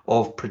fact,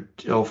 of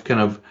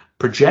kind of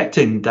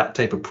projecting that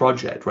type of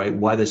project, right?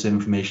 Why this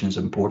information is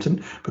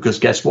important, because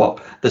guess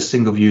what? The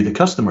single view of the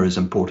customer is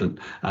important.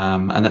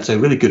 And that's a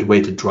really good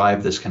way to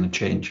drive this kind of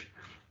change.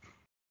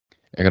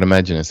 I can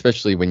imagine,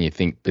 especially when you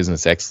think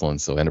business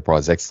excellence or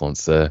enterprise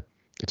excellence,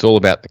 it's all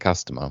about the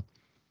customer.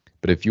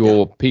 But if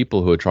your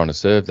people who are trying to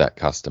serve that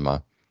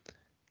customer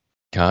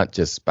can't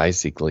just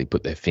basically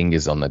put their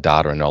fingers on the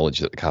data and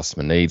knowledge that the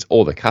customer needs,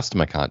 or the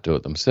customer can't do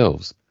it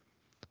themselves,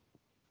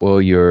 well,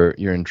 you're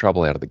in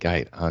trouble out of the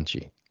gate, aren't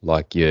you?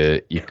 Like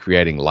you're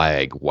creating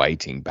lag,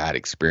 waiting, bad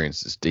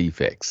experiences,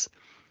 defects,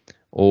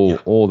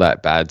 all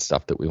that bad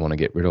stuff that we want to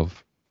get rid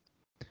of.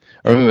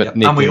 I remember,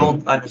 Nick, and we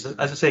all, as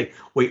I say,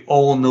 we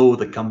all know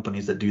the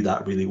companies that do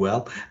that really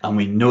well, and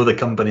we know the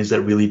companies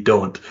that really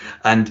don't.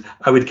 And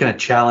I would kind of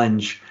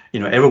challenge,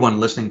 everyone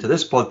listening to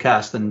this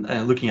podcast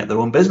and looking at their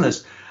own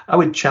business, I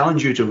would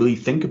challenge you to really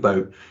think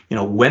about,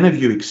 when have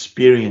you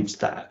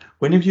experienced that?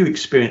 When have you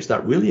experienced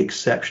that really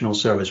exceptional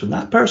service, when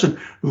that person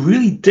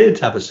really did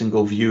have a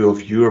single view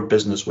of your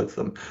business with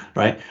them,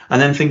 right? And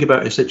then think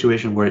about a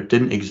situation where it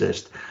didn't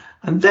exist.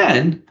 And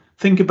then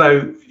think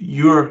about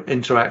your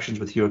interactions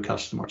with your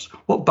customers.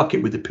 What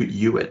bucket would they put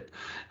you in?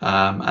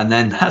 And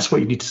then that's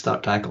what you need to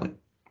start tackling.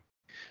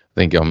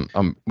 I think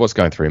what's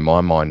going through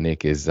my mind,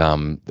 Nick, is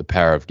the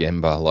power of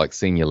Gemba, like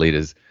senior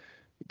leaders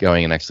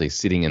going and actually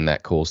sitting in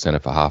that call center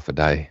for half a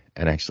day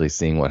and actually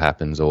seeing what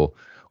happens, or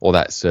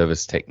that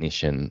service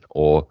technician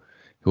or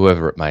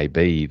whoever it may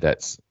be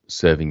that's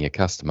serving your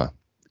customer.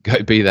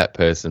 Go be that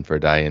person for a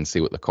day and see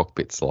what the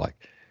cockpit's like.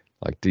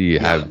 Like, do you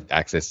have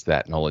access to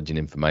that knowledge and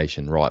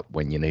information right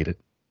when you need it?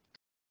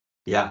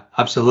 Yeah,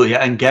 absolutely.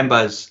 And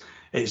Gemba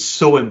is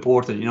so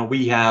important. You know,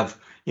 we have,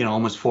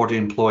 almost 40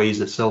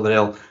 employees at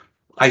Silverell.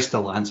 I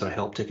still answer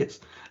help tickets.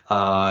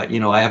 I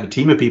have a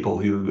team of people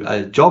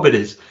who job it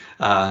is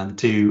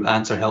to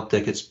answer help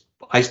tickets.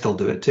 I still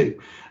do it too.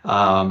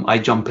 I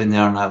jump in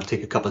there and I'll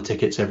take a couple of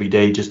tickets every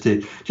day just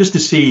to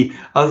see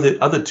are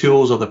the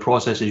tools or the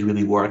processes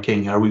really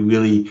working? Are we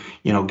really,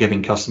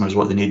 giving customers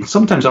what they need?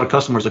 Sometimes our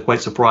customers are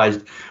quite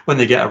surprised when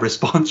they get a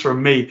response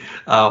from me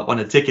on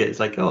a ticket. It's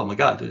like, oh my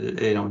God,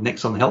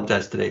 Nick's on the help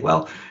desk today.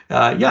 Well,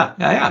 yeah,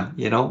 I am.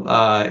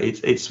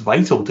 It's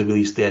vital to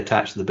really stay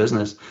attached to the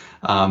business.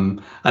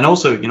 And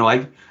also,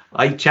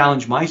 I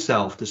challenge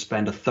myself to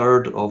spend a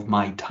third of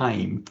my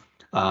time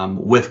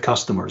with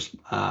customers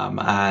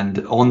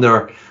and on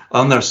their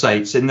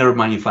sites, in their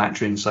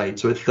manufacturing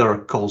sites, with their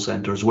call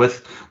centers,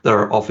 with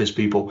their office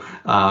people,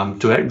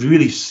 to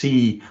really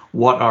see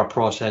what our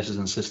processes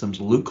and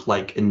systems look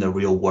like in the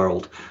real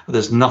world.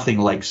 There's nothing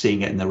like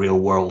seeing it in the real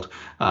world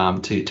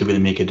to really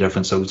make a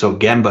difference. So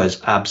Gemba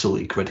is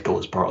absolutely critical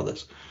as part of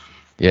this.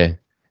 Yeah,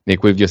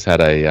 Nick, we've just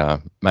had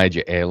a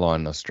major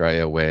airline in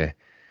Australia where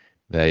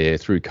they,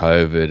 through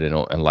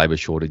COVID and labour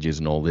shortages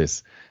and all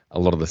this, a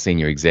lot of the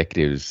senior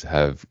executives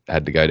have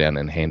had to go down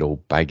and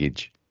handle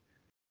baggage,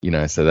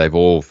 so they've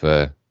all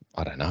for,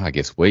 I don't know, I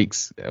guess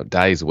weeks, had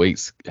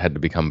to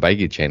become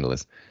baggage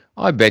handlers.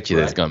 I bet you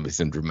there's going to be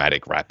some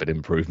dramatic, rapid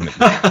improvement.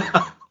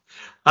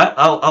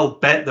 I'll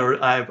bet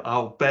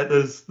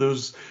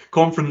those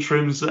conference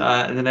rooms in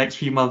the next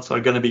few months are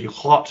going to be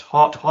hot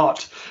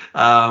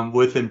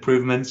with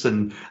improvements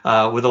and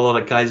with a lot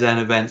of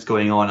Kaizen events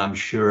going on. I'm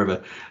sure of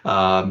it.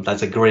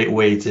 That's a great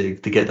way to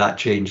get that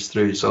change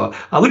through. So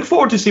I look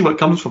forward to see what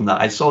comes from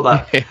that. I saw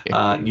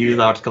that news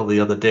article the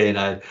other day,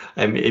 and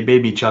it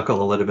made me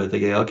chuckle a little bit,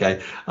 thinking, okay,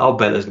 I'll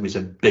bet there's going to be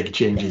some big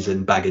changes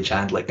in baggage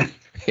handling.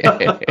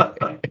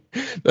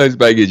 Those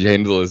baggage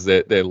handlers,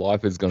 their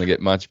life is going to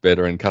get much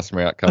better and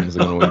customer outcomes are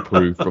going to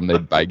improve from their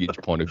baggage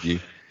point of view,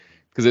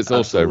 because it's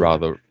also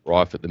rather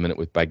rife at the minute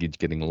with baggage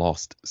getting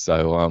lost.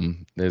 So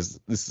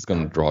this is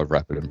going to drive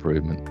rapid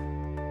improvement.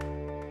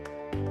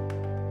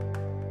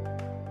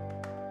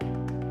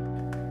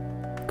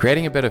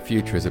 Creating a better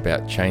future is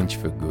about change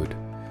for good.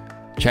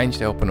 Change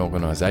to help an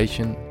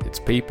organisation, its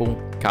people,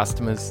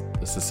 customers,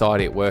 the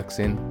society it works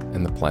in,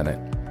 and the planet.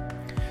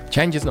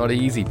 Change is not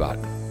easy, but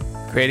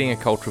creating a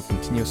culture of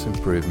continuous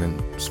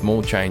improvement,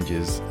 small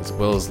changes, as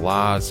well as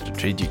large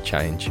strategic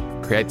change,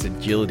 creates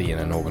agility in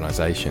an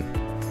organisation.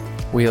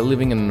 We are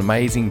living in an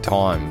amazing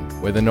time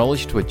where the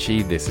knowledge to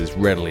achieve this is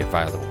readily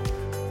available.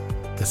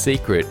 The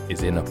secret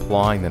is in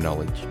applying the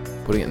knowledge,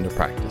 putting it into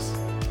practice.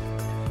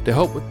 To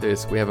help with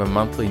this, we have a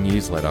monthly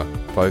newsletter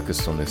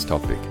focused on this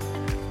topic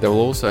that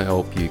will also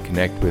help you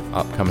connect with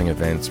upcoming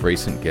events,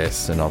 recent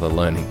guests, and other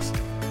learnings.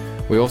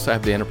 We also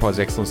have the Enterprise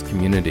Excellence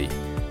community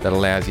that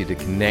allows you to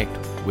connect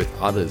with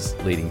others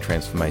leading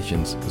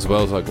transformations, as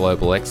well as our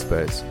global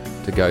experts,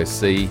 to go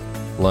see,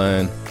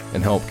 learn,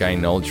 and help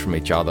gain knowledge from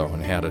each other on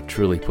how to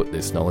truly put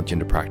this knowledge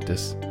into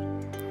practice.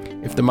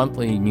 If the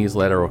monthly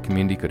newsletter or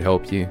community could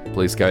help you,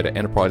 please go to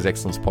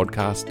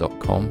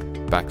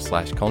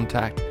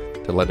enterpriseexcellencepodcast.com/contact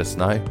to let us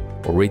know,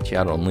 or reach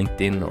out on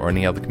LinkedIn or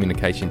any other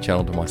communication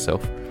channel to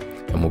myself,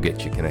 and we'll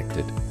get you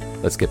connected.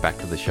 Let's get back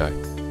to the show.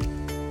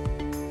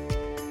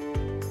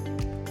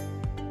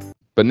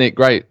 But Nick,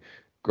 great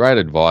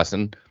advice,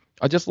 and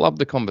I just love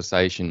the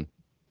conversation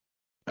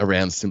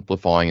around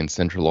simplifying and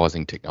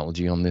centralizing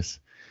technology on this.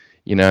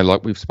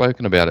 Like we've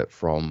spoken about it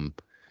from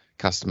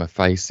customer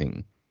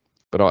facing,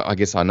 but I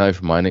guess I know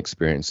from my own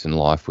experience in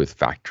life with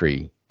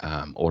factory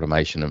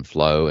automation and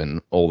flow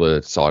and all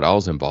the side I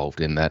was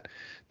involved in, that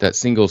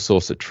single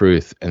source of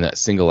truth and that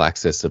single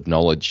access of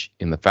knowledge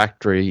in the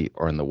factory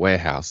or in the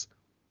warehouse,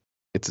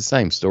 it's the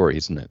same story,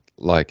 isn't it?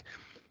 Like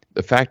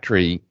the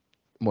factory,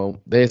 well,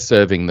 they're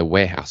serving the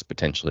warehouse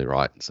potentially,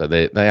 right? So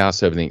they are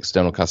serving the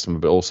external customer,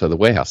 but also the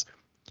warehouse.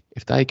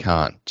 If they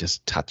can't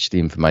just touch the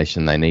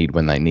information they need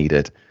when they need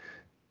it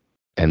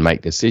and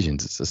make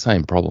decisions, it's the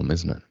same problem,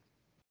 isn't it?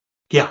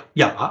 Yeah,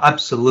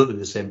 absolutely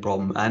the same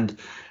problem. And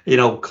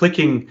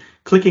clicking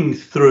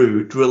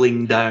through,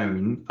 drilling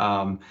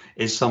down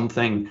is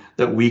something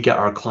that we get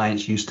our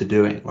clients used to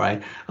doing,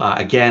 right?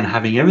 Again,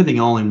 having everything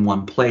all in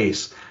one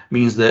place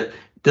means that it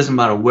doesn't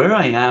matter where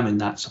I am in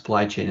that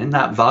supply chain, in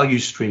that value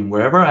stream,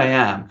 wherever I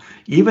am,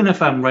 even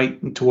if I'm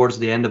right towards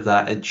the end of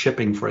that at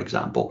shipping, for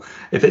example,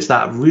 if it's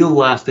that real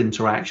last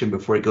interaction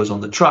before it goes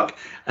on the truck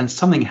and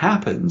something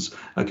happens,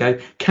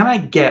 okay, can I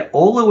get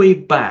all the way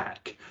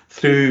back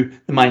through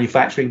the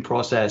manufacturing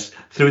process,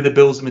 through the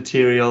bills of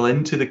material,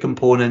 into the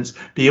components,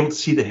 be able to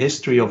see the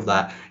history of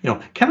that.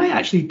 Can I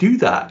actually do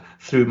that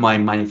through my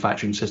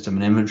manufacturing system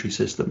and inventory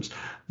systems?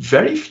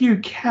 Very few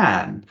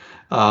can.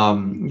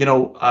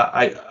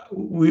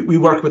 We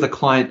work with a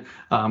client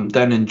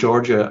down in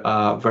Georgia,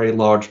 a very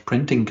large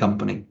printing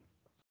company.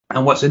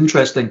 And what's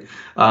interesting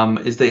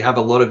is they have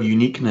a lot of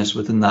uniqueness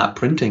within that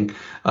printing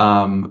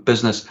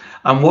business.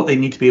 And what they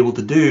need to be able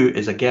to do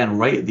is, again,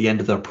 right at the end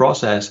of their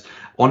process,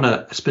 on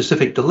a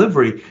specific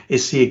delivery,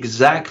 is see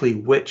exactly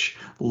which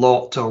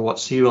lot or what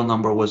serial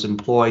number was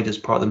employed as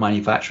part of the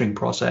manufacturing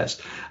process.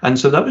 And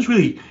so that was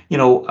really,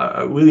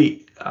 a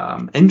really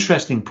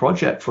interesting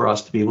project for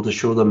us to be able to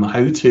show them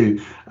how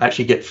to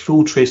actually get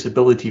full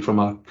traceability from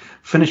a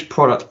finished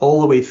product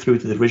all the way through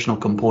to the original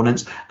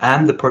components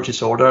and the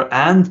purchase order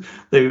and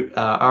the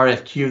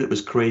RFQ that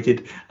was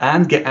created,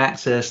 and get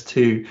access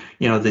to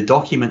the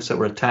documents that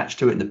were attached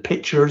to it, and the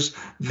pictures,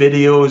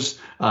 videos,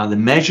 the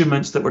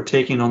measurements that were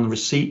taken on the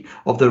receipt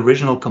of the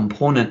original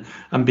component,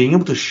 and being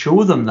able to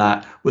show them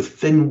that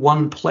within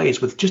one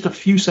place with just a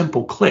few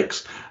simple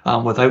clicks,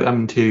 without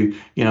having to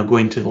go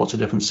into lots of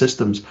different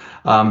systems.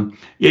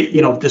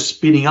 Just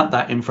speeding up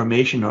that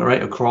information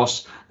right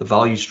across the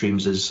value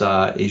streams is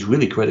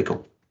really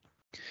critical.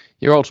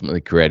 You're ultimately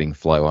creating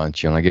flow,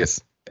 aren't you? And I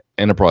guess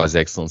enterprise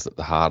excellence at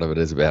the heart of it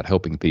is about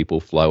helping people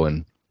flow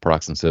and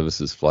products and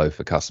services flow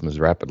for customers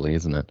rapidly,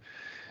 isn't it?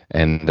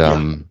 And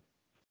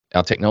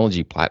our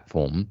technology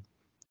platform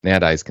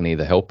nowadays can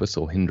either help us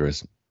or hinder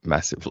us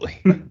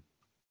massively.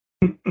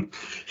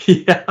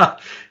 Yeah.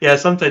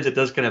 Sometimes it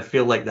does kind of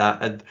feel like that,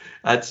 and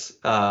that's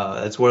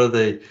one of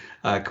the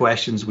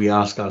questions we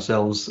ask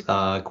ourselves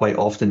quite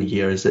often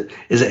here. Is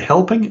it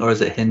helping or is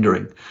it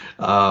hindering?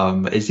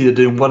 It's either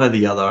doing one or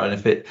the other, and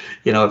if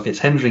it's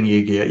hindering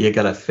you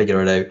got to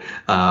figure it out.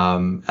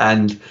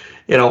 And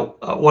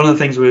one of the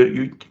things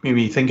you made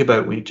me think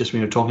about when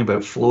you're talking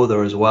about flow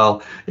there as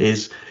well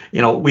is,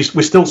 we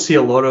still see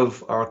a lot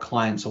of our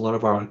clients, a lot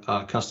of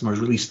our customers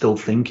really still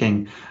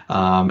thinking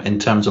in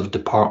terms of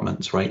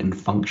departments, right, and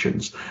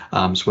functions.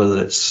 So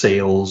whether it's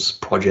sales,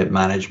 project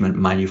management,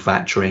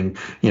 manufacturing,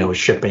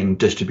 shipping,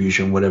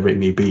 distribution, whatever it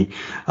may be,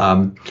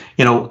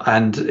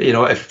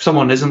 if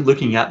someone isn't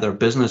looking at their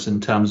business in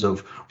terms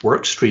of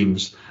work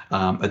streams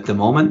at the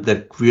moment,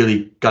 they've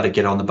really got to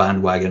get on the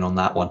bandwagon on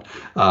that one.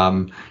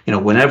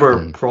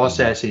 Whenever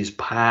processes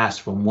pass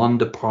from one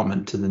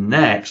department to the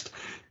next,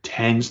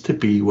 tends to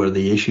be where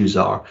the issues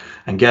are.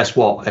 And guess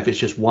what? If you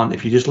just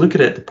look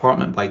at it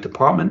department by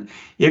department,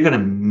 you're going to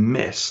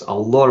miss a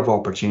lot of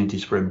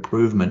opportunities for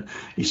improvement,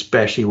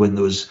 especially when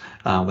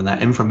when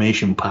that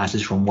information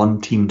passes from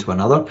one team to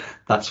another.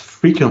 That's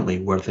frequently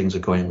where things are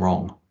going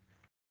wrong.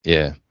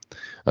 Yeah.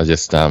 I was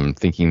just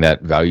thinking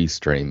that value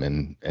stream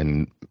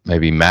and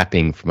maybe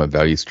mapping from a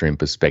value stream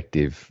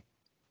perspective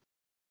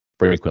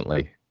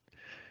frequently.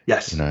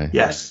 Yes.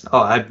 Yes.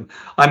 Oh,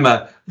 I'm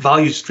a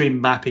value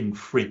stream mapping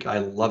freak. I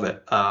love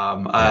it.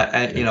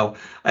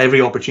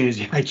 Every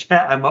opportunity I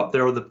get, I'm up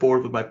there on the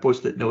board with my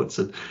Post-it notes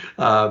and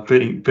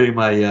putting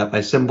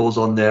my symbols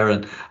on there.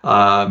 And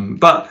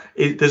but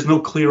there's no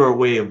clearer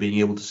way of being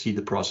able to see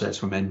the process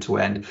from end to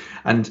end.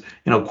 And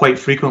quite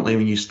frequently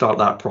when you start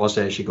that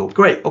process, you go,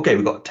 great. Okay,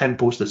 we've got 10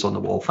 Post-its on the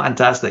wall.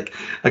 Fantastic.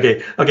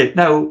 Okay.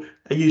 Now,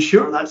 are you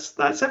sure that's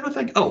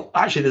everything? Oh,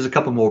 actually, there's a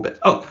couple more bits.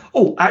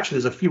 Oh,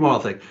 actually, there's a few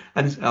more things.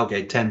 And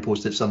okay, 10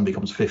 Post-its suddenly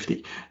becomes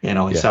 50.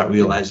 You start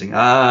realizing,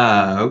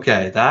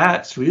 okay,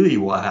 that's really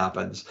what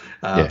happens.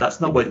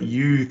 That's not what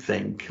you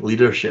think,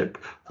 leadership.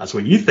 That's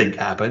what you think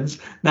happens.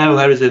 Now,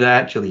 how does it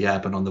actually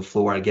happen on the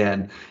floor?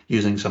 Again,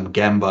 using some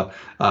Gemba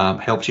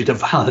helps you to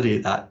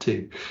validate that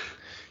too.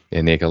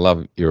 Yeah, Nick, I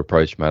love your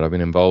approach, mate. I've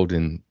been involved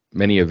in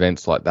many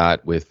events like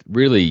that with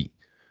really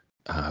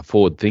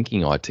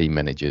forward-thinking IT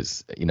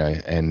managers,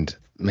 and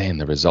man,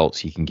 the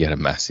results you can get are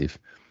massive.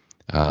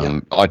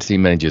 IT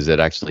managers that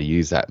actually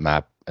use that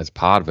map as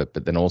part of it,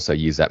 but then also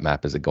use that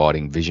map as a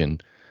guiding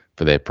vision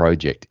for their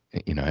project.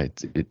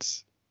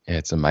 It's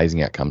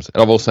amazing outcomes.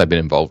 And I've also been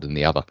involved in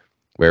the other,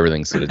 where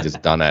everything's sort of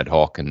just done ad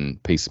hoc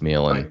and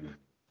piecemeal, and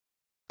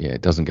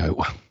it doesn't go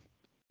well.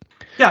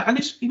 Yeah, and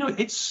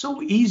it's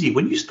so easy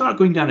when you start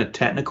going down a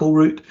technical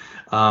route.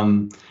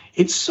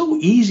 It's so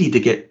easy to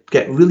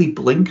get really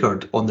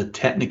blinkered on the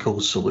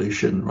technical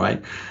solution,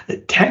 right?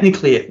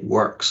 Technically, it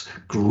works.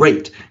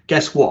 Great.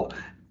 Guess what?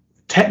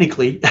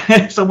 Technically,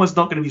 someone's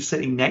not going to be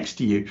sitting next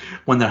to you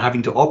when they're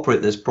having to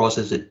operate this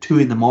process at 2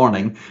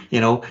 a.m, in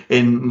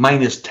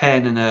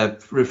 -10 in a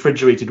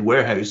refrigerated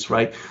warehouse,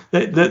 right?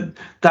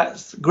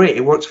 That's great.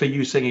 It works for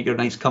you sitting at your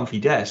nice comfy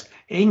desk.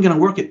 It ain't going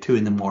to work at 2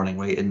 a.m,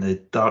 right, in the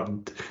dark,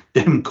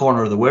 dim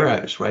corner of the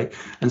warehouse, right?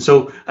 And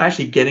so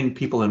actually getting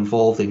people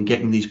involved in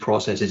getting these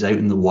processes out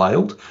in the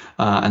wild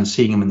and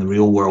seeing them in the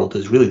real world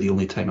is really the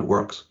only time it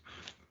works.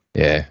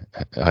 Yeah,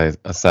 I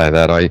say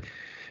that.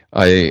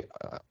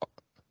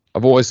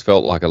 I've always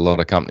felt like a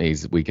lot of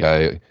companies, we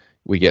get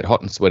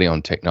hot and sweaty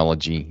on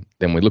technology,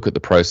 then we look at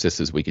the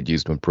processes we could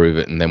use to improve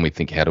it, and then we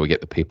think, how do we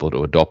get the people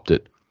to adopt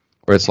it?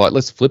 Where it's like,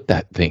 let's flip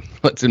that thing.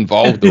 Let's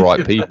involve the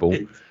right people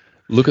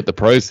look at the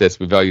process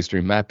with value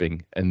stream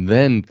mapping and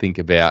then think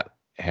about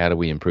how do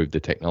we improve the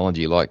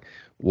technology, like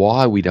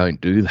why we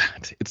don't do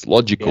that. It's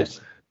logical,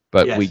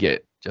 but we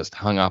get just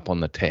hung up on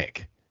the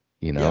tech,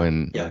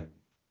 and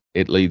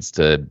it leads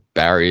to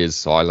barriers,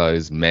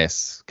 silos,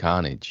 mess,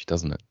 carnage,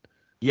 doesn't it?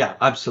 Yeah,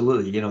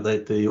 absolutely.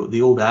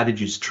 The old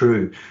adage is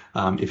true.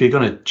 If you're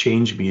going to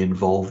change me,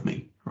 involve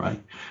me,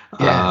 right?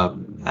 Yeah.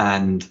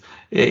 And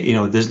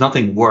there's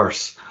nothing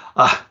worse.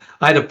 I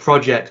had a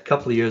project a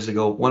couple of years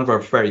ago, one of our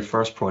very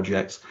first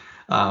projects,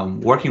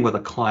 working with a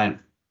client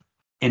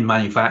in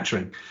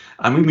manufacturing.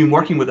 And we've been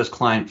working with this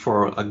client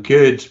for a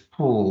good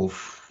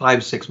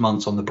 5-6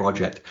 months on the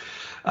project.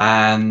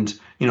 And,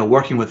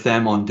 working with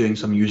them on doing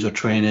some user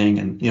training.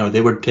 And,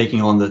 they were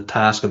taking on the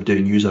task of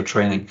doing user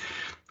training.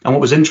 And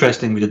what was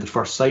interesting, we did the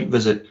first site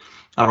visit,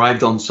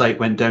 arrived on site,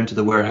 went down to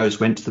the warehouse,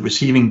 went to the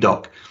receiving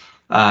dock,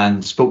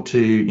 and spoke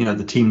to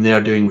the team there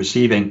doing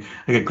receiving.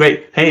 I go,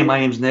 great. Hey, my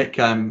name's Nick.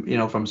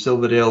 I'm from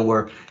Silverdale.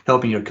 We're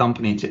helping your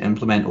company to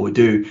implement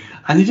Odoo.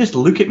 And they just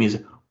look at me and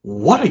say,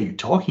 what are you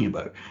talking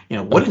about?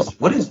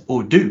 What is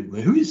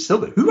Odoo? Who is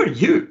Silver? Who are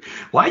you?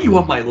 Why are you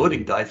on my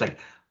loading dock? It's like,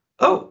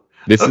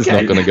 this is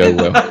not going to go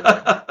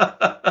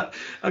well.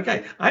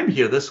 Okay, I'm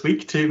here this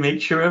week to make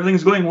sure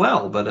everything's going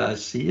well, but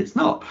see, it's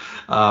not.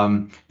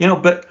 But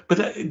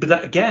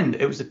that, again,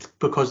 it was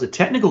because the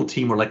technical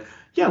team were like,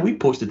 yeah, we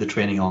posted the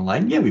training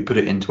online. Yeah, we put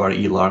it into our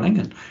e-learning,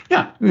 and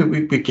yeah,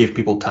 we gave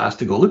people tasks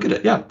to go look at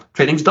it. Yeah,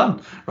 training's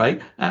done,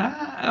 right?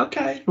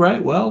 Okay,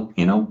 right. Well,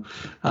 you've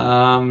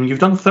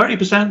done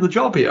 30% of the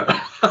job here.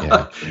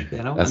 Yeah,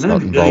 that's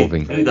not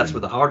involving. Really, that's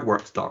where the hard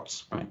work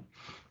starts, right?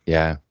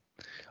 Yeah.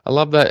 I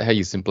love that how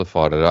you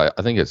simplified it.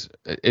 I think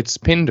it's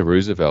pinned to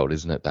Roosevelt,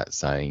 isn't it? That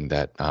saying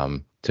that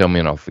tell me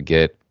and I'll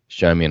forget,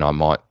 show me and I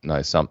might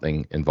know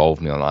something,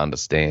 involve me and I'll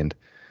understand.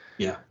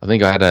 Yeah. I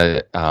think I had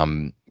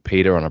a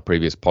Peter on a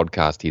previous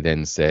podcast. He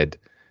then said,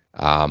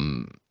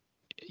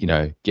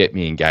 get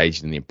me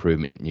engaged in the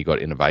improvement and you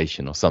got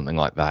innovation or something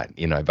like that.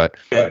 But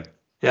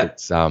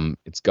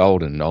it's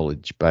golden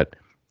knowledge, but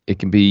it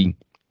can be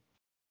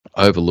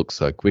overlooked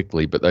so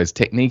quickly. But those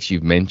techniques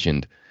you've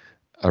mentioned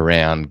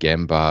around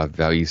Gemba,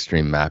 value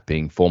stream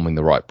mapping, forming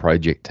the right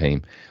project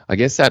team, I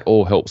guess that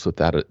all helps with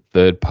that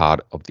third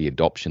part of the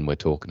adoption we're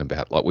talking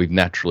about. Like we've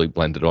naturally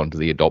blended onto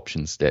the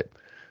adoption step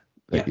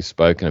that you've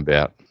spoken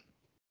about.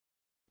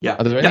 Yeah.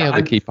 Are there any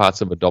other key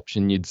parts of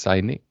adoption you'd say,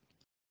 Nick?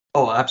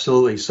 Oh,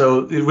 absolutely.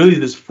 So really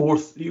this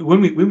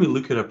when we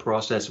look at a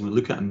process and we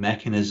look at a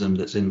mechanism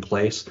that's in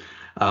place,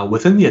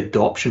 within the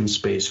adoption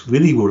space,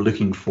 really we're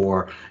looking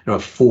for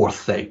 4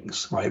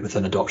 things, right,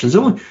 within adoption.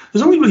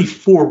 There's only really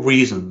 4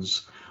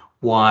 reasons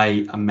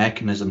why a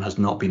mechanism has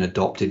not been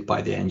adopted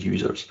by the end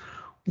users.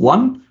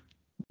 1,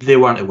 they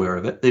weren't aware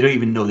of it. They don't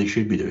even know they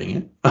should be doing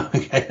it.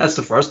 Okay, that's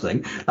the first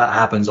thing. That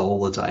happens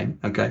all the time.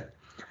 Okay.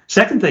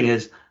 Second thing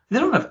is they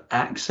don't have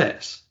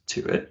access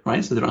to it,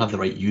 right? So they don't have the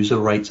right user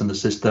rights in the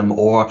system,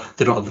 or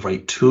they don't have the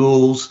right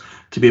tools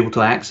to be able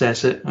to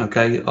access it.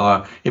 Okay.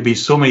 Or it'd be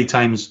so many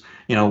times,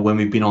 when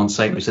we've been on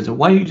site and we said,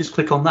 why don't you just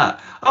click on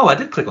that? Oh, I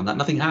did click on that.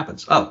 Nothing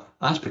happens. Oh,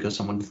 that's because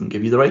someone didn't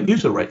give you the right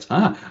user rights.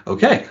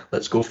 Okay.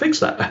 Let's go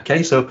fix that.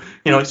 Okay. So,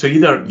 so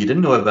either you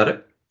didn't know about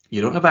it,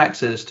 you don't have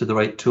access to the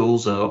right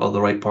tools or the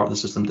right part of the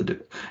system to do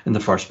it in the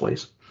first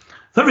place.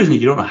 Third reason,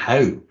 you don't know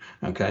how.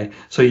 Okay,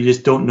 so you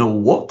just don't know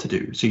what to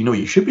do. So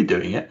you should be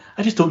doing it.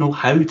 I just don't know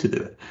how to do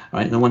it.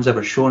 Right? No one's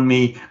ever shown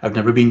me. I've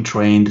never been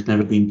trained.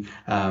 Never been,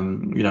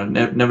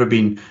 never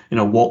been,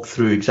 walked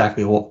through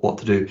exactly what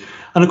to do.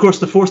 And of course,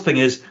 the fourth thing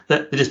is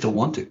that they just don't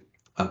want to.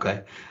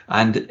 Okay,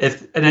 and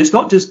it's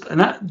not just, and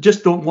that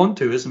just don't want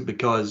to isn't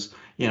because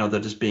they're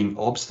just being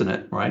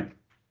obstinate, right?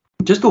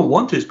 Just don't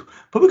want to,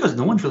 but because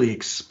no one's really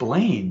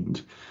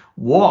explained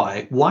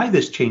why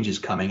this change is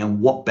coming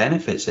and what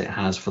benefits it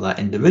has for that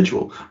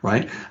individual,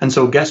 right? And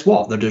so guess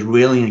what? They're just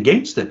railing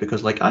against it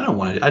because I don't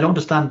want it. I don't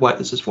understand what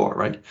this is for,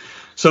 right?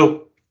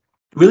 So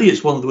really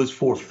it's one of those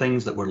 4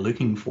 things that we're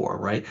looking for,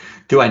 right?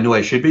 Do I know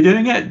I should be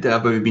doing it?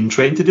 Have I been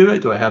trained to do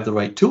it? Do I have the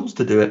right tools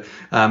to do it?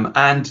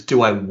 And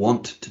do I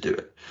want to do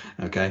it?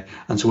 Okay,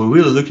 and so we're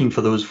really looking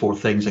for those 4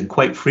 things, and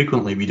quite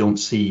frequently we don't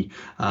see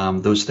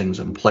those things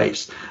in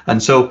place.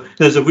 And so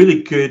there's a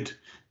really good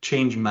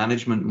change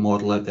management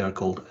model out there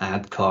called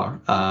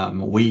ADKAR.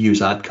 We use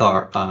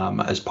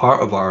ADKAR as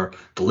part of our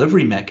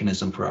delivery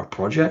mechanism for our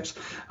projects.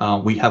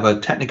 We have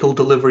a technical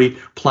delivery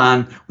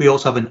plan. We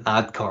also have an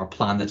ADKAR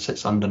plan that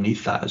sits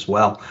underneath that as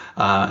well.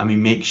 And we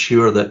make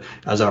sure that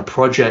as our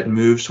project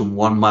moves from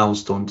one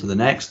milestone to the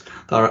next,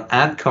 that our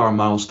ADKAR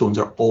milestones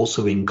are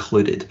also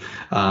included.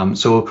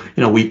 So,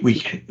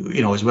 we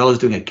as well as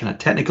doing a kind of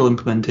technical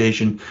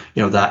implementation,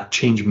 that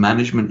change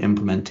management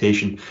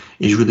implementation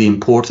is really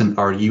important.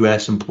 Our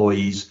US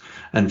employees,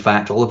 in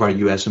fact, all of our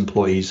US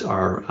employees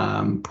are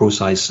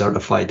ProSize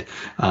certified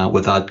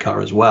with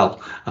ADKAR as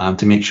well,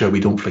 to make sure we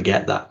don't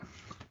forget that.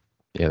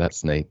 Yeah,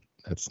 that's neat.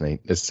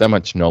 There's so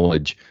much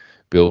knowledge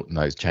built in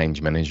those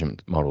change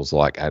management models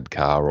like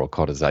ADKAR or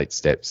Kotter's 8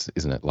 steps,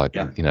 isn't it?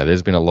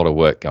 There's been a lot of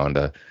work going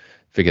to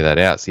figure that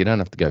out, so you don't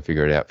have to go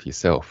figure it out for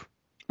yourself.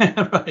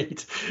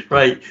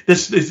 Right.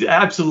 This is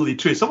absolutely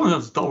true. Someone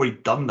has already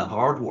done the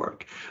hard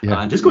work,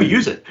 Yeah. and just go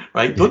use it,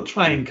 right? Don't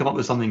try and come up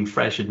with something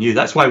fresh and new.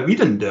 That's why we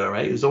didn't do it,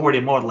 right? There's already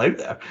a model out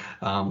there.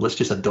 Let's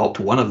just adopt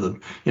one of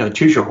them.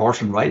 Choose your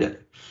horse and ride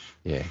it.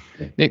 Yeah.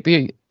 Nick,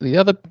 the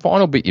other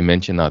final bit you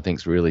mentioned, I think,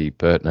 is really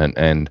pertinent,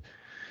 and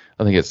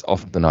I think it's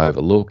often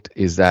overlooked,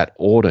 is that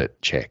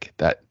audit check,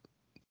 that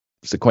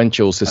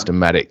sequential,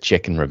 systematic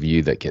check and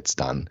review that gets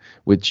done,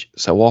 which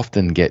so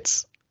often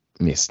gets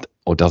missed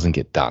or doesn't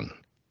get done.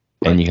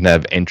 Right. And you can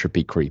have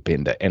entropy creep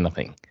into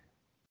anything.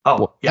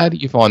 How do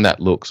you find that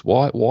looks?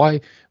 Why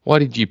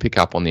did you pick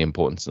up on the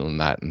importance of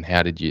that, and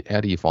how do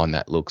you find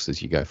that looks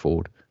as you go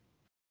forward?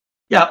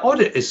 Yeah,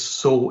 audit is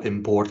so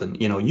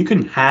important. You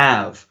can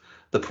have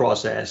the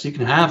process, you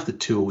can have the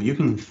tool, you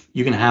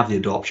can have the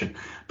adoption,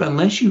 but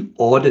unless you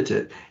audit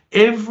it,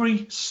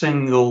 every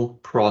single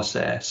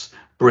process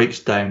breaks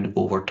down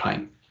over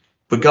time,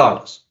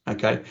 regardless.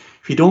 Okay,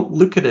 if you don't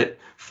look at it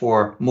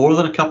for more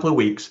than a couple of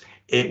weeks,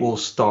 it will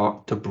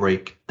start to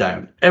break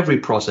down. Every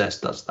process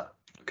does that.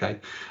 Okay,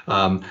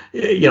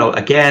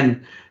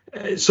 again,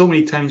 so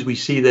many times we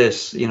see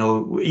this.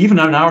 Even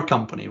in our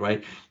company,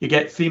 right? You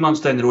get 3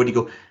 months down the road, you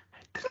go,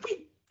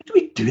 did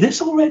we do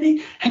this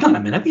already? Hang on a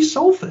minute, we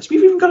solved this.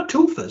 We've even got a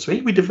tool for this,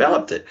 right? We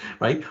developed it,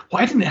 right?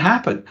 Why didn't it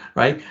happen,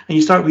 right? And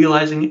you start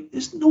realizing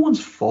it's no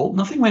one's fault.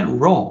 Nothing went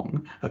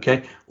wrong,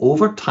 okay?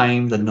 Over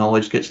time, the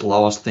knowledge gets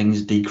lost,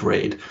 things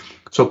degrade.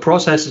 So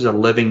processes are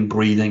living,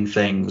 breathing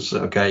things,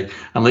 okay?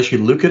 Unless you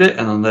look at it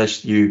and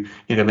unless you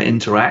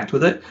interact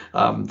with it,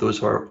 those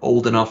who are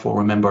old enough will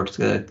remember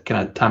the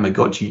kind of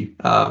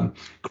Tamagotchi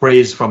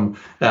craze from,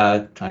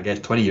 I guess,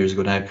 20 years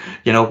ago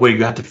now, where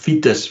you had to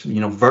feed this,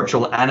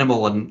 virtual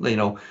animal and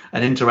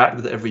interact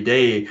with it every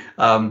day.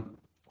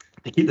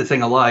 To keep the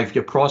thing alive,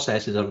 your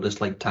processes are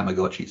just like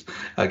Tamagotchis,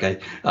 okay?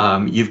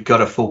 You've got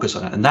to focus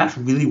on it. And that's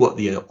really what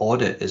the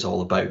audit is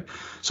all about.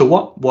 So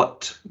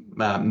what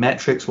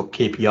metrics, what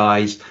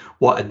KPIs,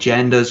 what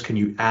agendas can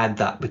you add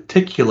that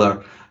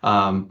particular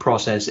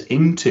process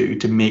into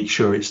to make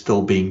sure it's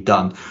still being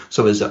done?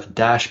 So is it a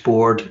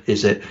dashboard?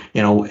 Is it,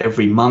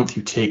 every month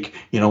you take,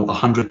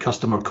 100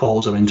 customer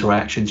calls or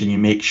interactions and you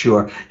make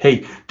sure,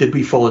 hey, did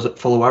we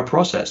follow our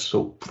process?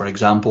 So for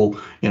example,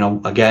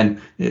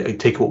 again,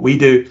 take what we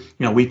do,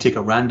 we take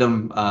a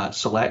random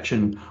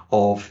selection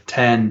of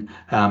 10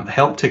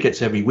 help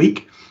tickets every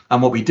week.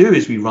 And what we do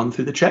is we run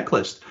through the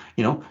checklist.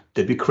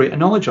 Did we create a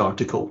knowledge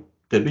article?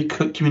 Did we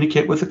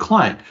communicate with the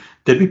client?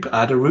 Did we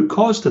add a root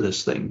cause to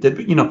this thing? Did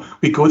we,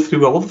 we go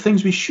through all the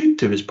things we should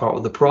do as part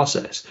of the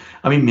process,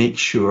 and we make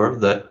sure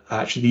that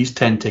actually these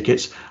 10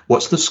 tickets,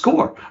 what's the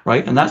score,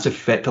 right? And that's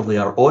effectively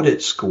our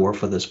audit score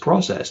for this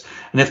process.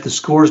 And if the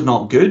score is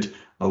not good,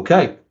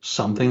 okay,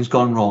 something's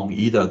gone wrong.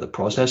 Either the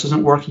process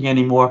isn't working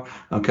anymore,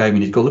 okay, we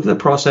need to go look at the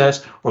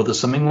process, or there's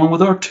something wrong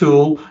with our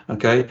tool,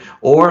 okay,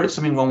 or it's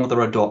something wrong with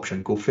our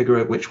adoption. Go figure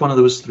out which one of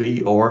those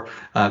three or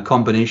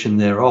combination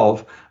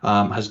thereof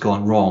has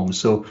gone wrong.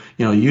 So,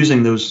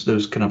 using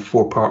those kind of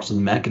 4 parts of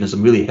the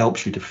mechanism really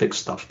helps you to fix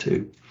stuff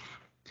too.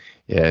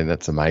 Yeah,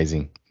 that's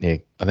amazing. Yeah,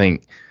 I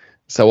think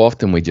so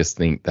often we just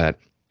think that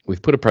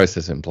we've put a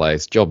process in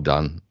place, job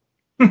done,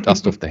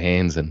 dust off the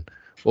hands and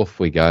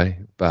off we go.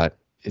 But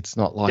it's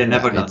not like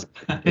that.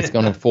 It's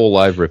going to fall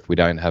over if we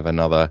don't have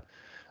another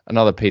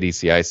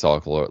PDCA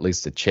cycle, or at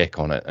least a check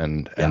on it,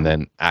 and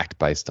then act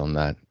based on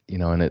that.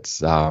 And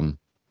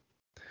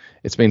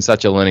it's been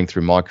such a learning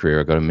through my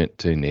career. I've got to admit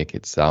too, Nick.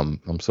 It's I'm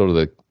sort of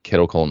the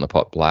kettle calling the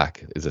pot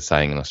black, is a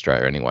saying in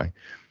Australia anyway.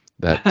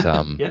 That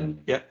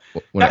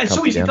it's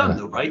so easy done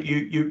though, right?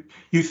 You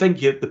think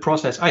the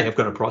process, I have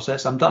got a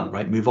process, I'm done,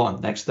 right? Move on,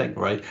 next thing,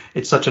 right?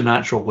 It's such a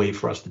natural way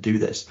for us to do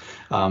this.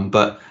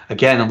 But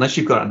again, unless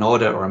you've got an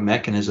audit or a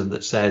mechanism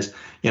that says,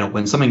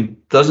 when something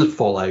doesn't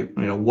fall out,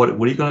 what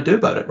are you going to do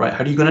about it, right?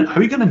 How are you going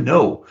to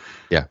know?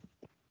 Yeah.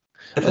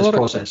 If this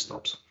process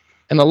stops.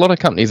 And a lot of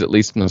companies, at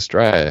least in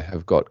Australia,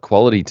 have got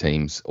quality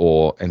teams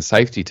and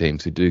safety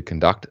teams who do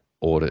conduct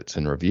audits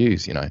and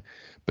reviews,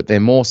 but they're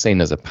more seen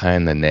as a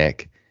pain in the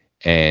neck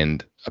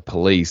and a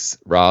police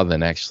rather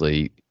than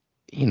actually,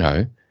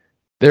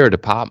 they're a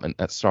department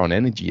that's throwing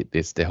energy at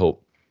this to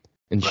help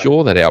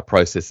ensure that our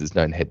processes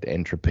don't head to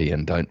entropy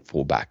and don't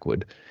fall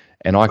backward.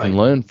 And I can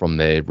learn from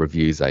their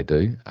reviews they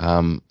do.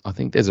 I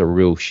think there's a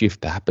real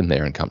shift to happen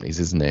there in companies,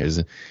 isn't there?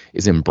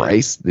 Is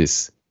embrace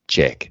this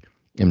check,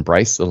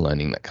 embrace the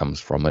learning that comes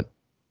from it,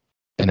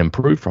 and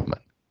improve from it.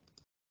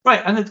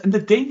 Right, and the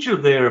danger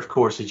there, of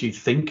course, is you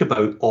think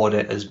about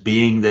audit as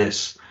being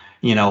this,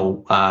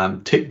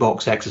 tick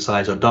box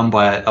exercise or done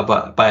by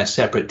a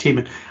separate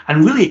team,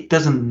 and really it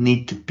doesn't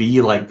need to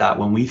be like that.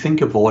 When we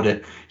think of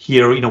audit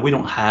here, we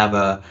don't have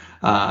a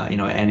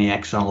any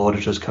external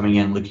auditors coming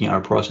in looking at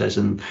our process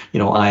and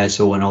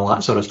ISO and all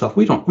that sort of stuff.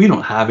 We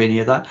don't have any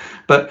of that.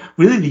 But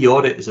really, the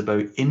audit is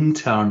about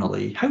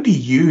internally. How do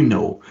you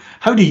know?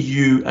 How do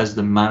you, as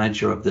the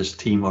manager of this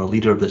team or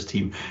leader of this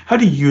team, how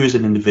do you as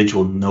an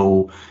individual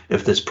know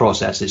if this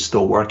process is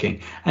still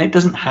working? And it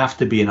doesn't have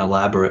to be an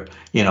elaborate,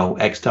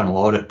 external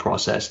audit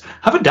process.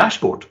 Have a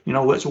dashboard.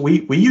 So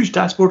we use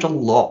dashboards a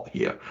lot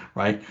here,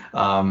 right?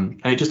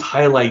 And it just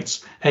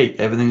highlights, hey,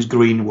 everything's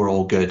green, we're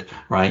all good,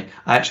 right?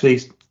 Actually,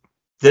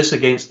 this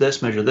against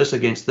this, measure this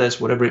against this,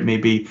 whatever it may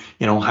be,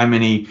 how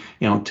many,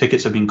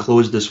 tickets have been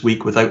closed this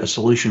week without a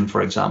solution,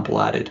 for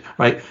example, added,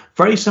 right?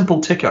 Very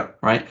simple ticker,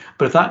 right?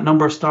 But if that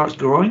number starts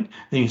growing,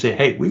 then you can say,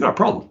 hey, we got a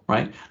problem,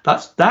 right?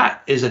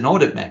 That is an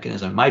audit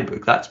mechanism in my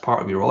book. That's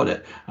part of your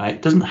audit, right?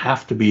 It doesn't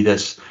have to be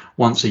this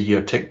once a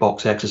year tick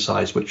box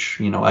exercise, which,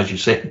 as you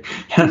say,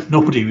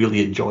 nobody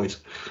really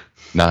enjoys.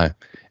 No,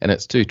 and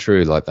it's too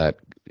true, like that.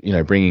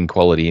 Bringing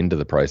quality into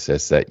the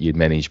process that you'd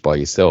manage by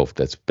yourself.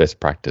 That's best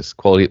practice.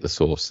 Quality at the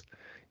source.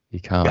 You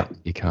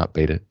can't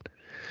beat it.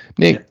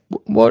 Nick,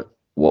 what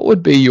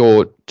would be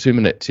your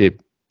 2-minute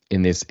tip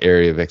in this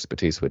area of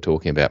expertise we're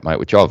talking about, mate,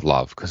 which I've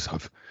loved because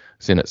I've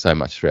seen it so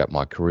much throughout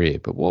my career.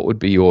 But what would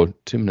be your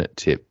 2-minute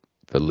tip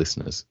for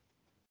listeners?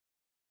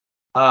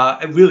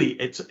 Really,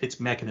 it's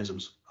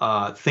mechanisms.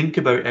 Think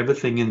about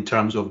everything in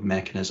terms of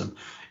mechanism.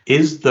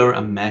 Is there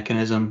a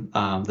mechanism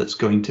that's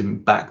going to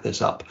back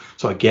this up?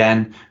 So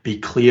again, be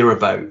clear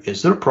about,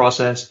 is there a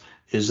process?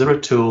 Is there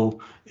a tool?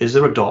 Is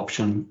there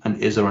adoption?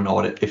 And is there an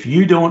audit? If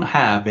you don't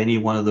have any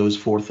one of those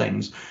 4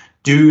 things,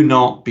 do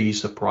not be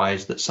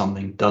surprised that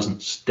something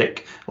doesn't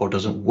stick or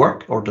doesn't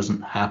work or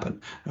doesn't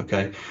happen.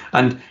 Okay,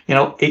 and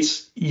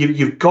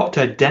you've got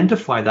to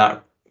identify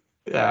that.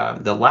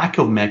 The lack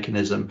of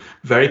mechanism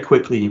very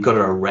quickly. You've got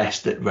to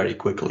arrest it very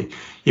quickly.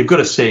 You've got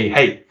to say,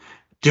 hey,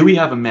 do we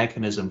have a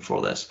mechanism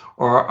for this,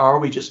 or are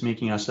we just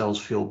making ourselves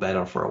feel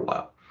better for a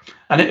while?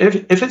 And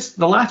if it's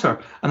the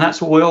latter, and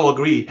that's what we all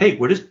agree, hey,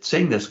 we're just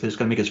saying this because it's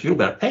going to make us feel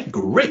better. Hey,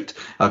 great.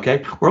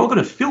 Okay, we're all going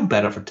to feel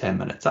better for 10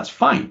 minutes. That's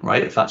fine,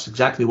 right? If that's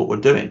exactly what we're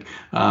doing.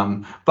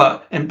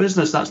 But in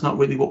business, that's not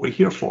really what we're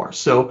here for.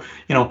 So,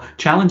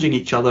 challenging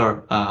each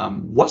other,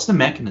 what's the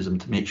mechanism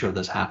to make sure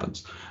this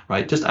happens,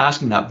 right? Just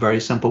asking that very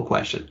simple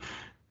question.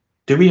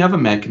 Do we have a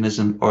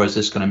mechanism, or is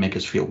this going to make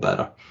us feel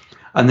better?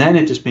 And then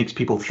it just makes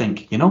people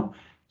think, we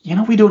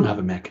don't have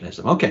a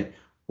mechanism. Okay,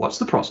 what's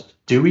the process?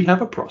 Do we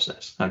have a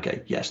process?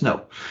 Okay, yes,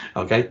 no.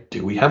 Okay,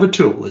 do we have a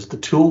tool? Is the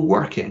tool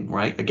working,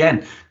 right?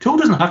 Again, tool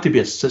doesn't have to be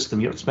a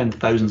system. You don't spend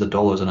thousands of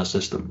dollars on a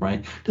system,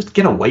 right? Just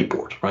get a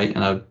whiteboard, right?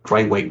 And a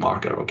dry white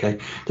marker, okay?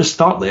 Just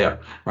start there,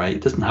 right?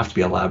 It doesn't have to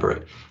be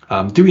elaborate.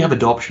 Do we have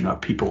adoption?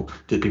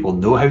 Do people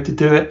know how to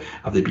do it?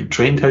 Have they been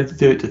trained how to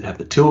do it? Do they have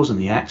the tools and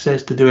the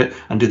access to do it?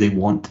 And do they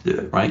want to do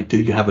it, right?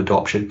 Do you have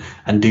adoption?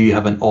 And do you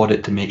have an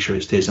audit to make sure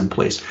it stays in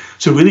place?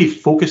 So really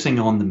focusing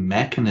on the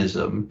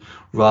mechanism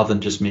rather than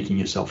just making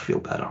yourself feel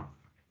better.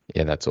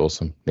 Yeah, that's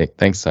awesome. Nick,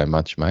 thanks so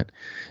much, mate.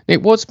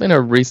 Nick, what's been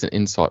a recent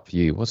insight for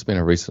you? What's been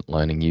a recent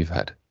learning you've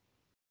had?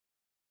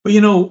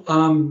 Well,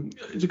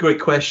 it's a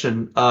great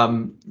question.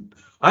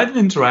 I had an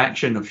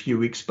interaction a few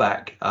weeks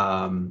back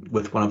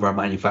with one of our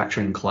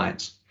manufacturing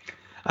clients.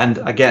 And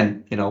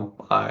again,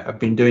 I've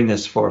been doing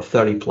this for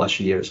 30 plus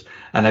years,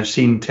 and I've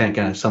seen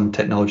some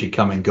technology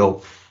come and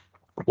go.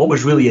 What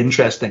was really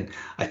interesting,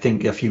 I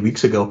think, a few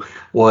weeks ago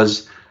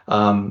was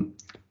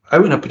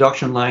out in a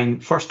production line.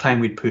 First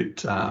time we put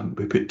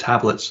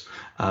tablets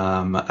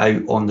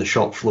out on the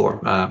shop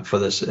floor for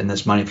this in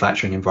this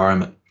manufacturing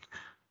environment,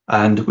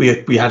 and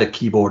we had a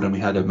keyboard and we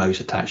had a mouse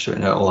attached to it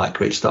and all that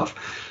great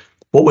stuff.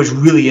 What was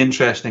really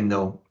interesting,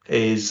 though,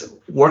 is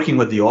working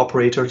with the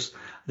operators,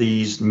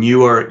 these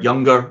newer,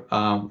 younger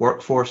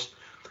workforce.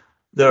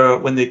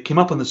 When they came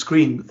up on the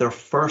screen, their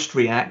first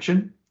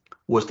reaction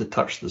was to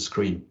touch the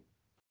screen,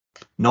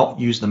 not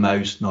use the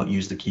mouse, not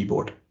use the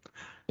keyboard.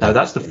 Now,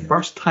 that's the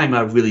first time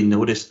I really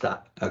noticed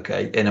that,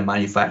 okay, in a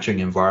manufacturing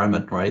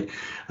environment, right?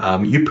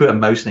 You put a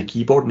mouse and a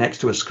keyboard next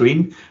to a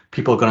screen,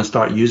 people are going to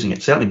start using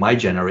it, certainly my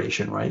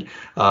generation, right?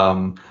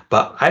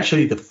 But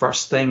actually, the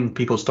first thing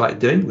people started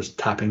doing was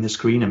tapping the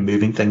screen and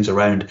moving things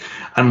around.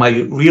 And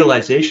my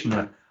realization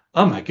that,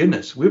 oh my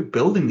goodness, we're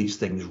building these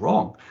things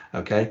wrong,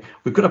 okay?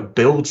 We've got to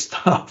build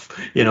stuff,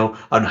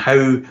 on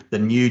how the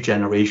new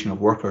generation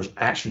of workers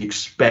actually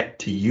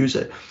expect to use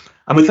it.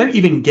 And without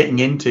even getting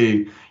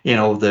into,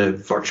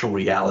 the virtual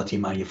reality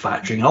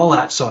manufacturing and all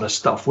that sort of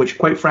stuff, which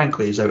quite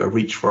frankly is out of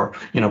reach for,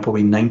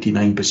 probably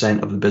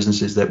 99% of the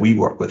businesses that we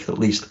work with, at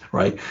least,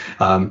 right?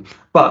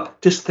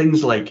 But just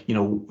things like,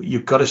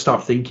 you've got to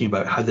start thinking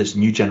about how this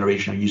new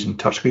generation are using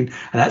touchscreen,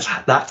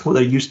 and that's what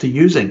they're used to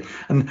using.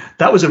 And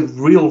that was a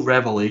real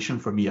revelation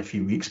for me a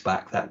few weeks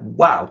back that,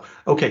 wow,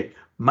 okay,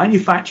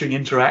 manufacturing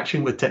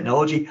interaction with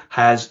technology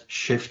has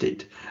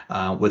shifted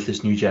with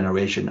this new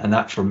generation. And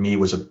that for me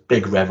was a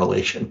big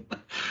revelation.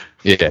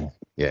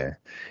 Yeah.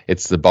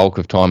 It's the bulk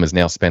of time is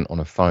now spent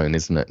on a phone,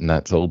 isn't it? And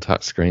that's all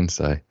touchscreen.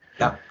 So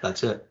yeah,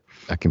 that's it.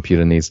 A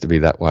computer needs to be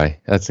that way.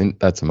 That's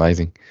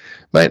amazing.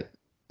 Mate,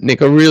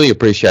 Nick, I really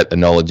appreciate the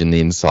knowledge and the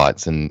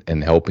insights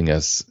and helping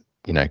us,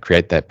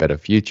 create that better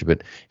future.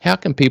 But how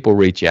can people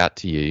reach out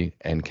to you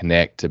and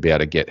connect to be able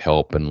to get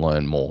help and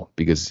learn more?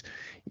 Because,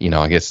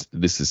 I guess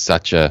this is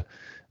such a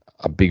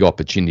big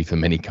opportunity for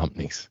many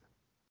companies.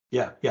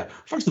 Yeah.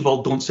 First of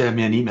all, don't send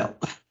me an email.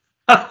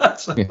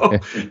 Actually,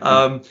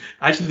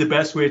 the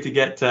best way to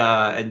get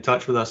in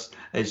touch with us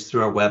is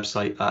through our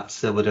website at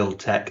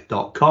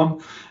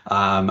citadeltech.com.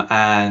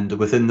 And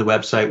within the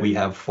website, we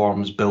have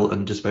forms built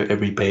on just about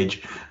every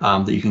page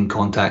that you can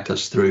contact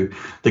us through.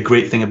 The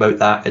great thing about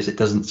that is it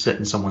doesn't sit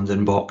in someone's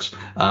inbox.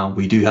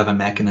 We do have a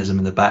mechanism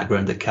in the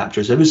background that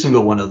captures every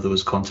single one of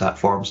those contact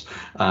forms,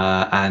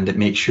 and it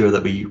makes sure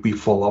that we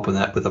follow up on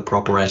that with a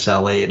proper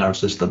SLA in our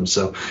system.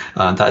 So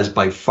that is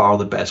by far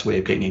the best way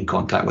of getting in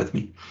contact with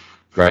me.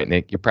 Great,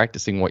 Nick. You're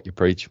practicing what you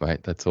preach,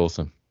 mate. That's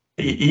awesome.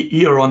 Eat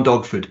your own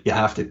dog food. You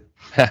have to.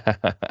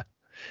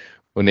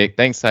 Well, Nick,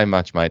 thanks so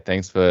much, mate.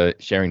 Thanks for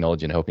sharing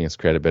knowledge and helping us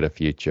create a better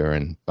future.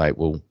 And, mate,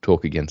 we'll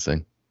talk again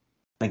soon.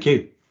 Thank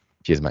you.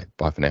 Cheers, mate.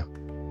 Bye for now.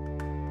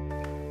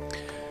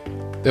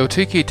 There were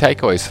two key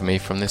takeaways for me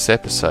from this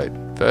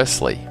episode.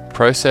 Firstly,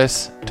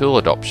 process, tool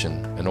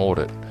adoption, and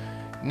audit.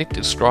 Nick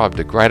described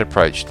a great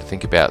approach to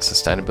think about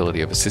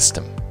sustainability of a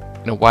system.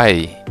 In a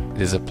way,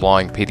 it is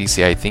applying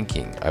PDCA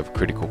thinking over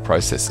critical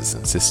processes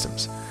and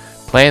systems.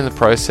 Plan the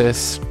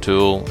process,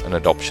 tool, and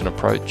adoption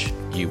approach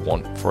you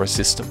want for a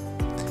system.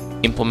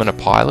 Implement a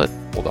pilot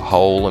or the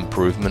whole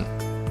improvement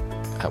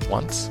at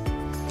once.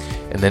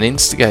 And then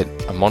instigate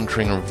a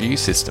monitoring and review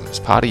system as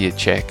part of your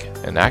check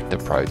and act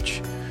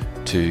approach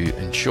to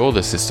ensure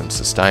the system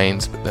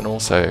sustains, but then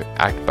also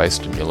act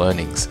based on your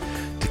learnings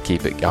to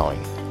keep it going.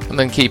 And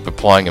then keep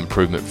applying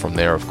improvement from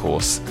there, of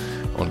course,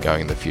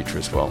 ongoing in the future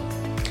as well.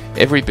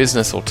 Every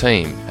business or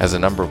team has a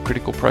number of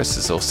critical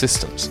processes or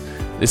systems.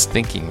 This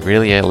thinking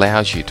really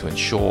allows you to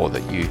ensure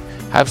that you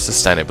have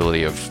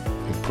sustainability of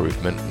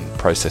improvement and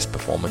process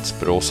performance,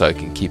 but also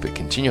can keep it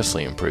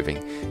continuously improving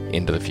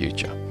into the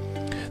future.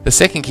 The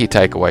second key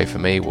takeaway for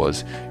me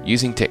was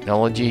using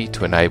technology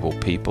to enable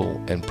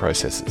people and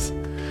processes.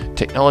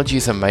 Technology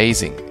is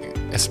amazing,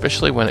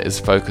 especially when it is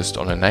focused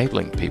on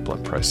enabling people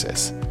and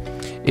process.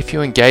 If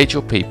you engage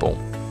your people,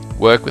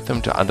 work with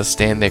them to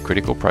understand their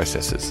critical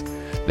processes,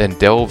 then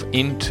delve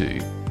into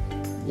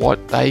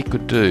what they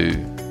could do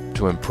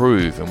to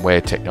improve and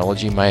where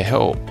technology may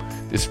help.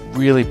 This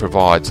really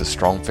provides a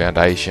strong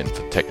foundation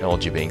for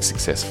technology being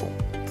successful.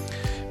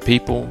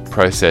 People,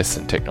 process,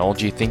 and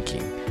technology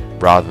thinking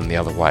rather than the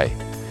other way.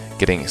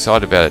 Getting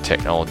excited about a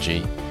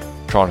technology,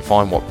 trying to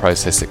find what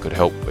process it could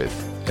help with,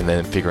 and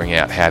then figuring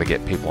out how to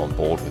get people on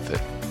board with it.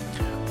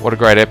 What a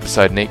great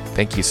episode, Nick.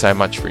 Thank you so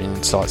much for your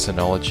insights and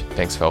knowledge.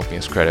 Thanks for helping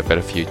us create a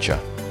better future.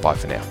 Bye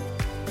for now.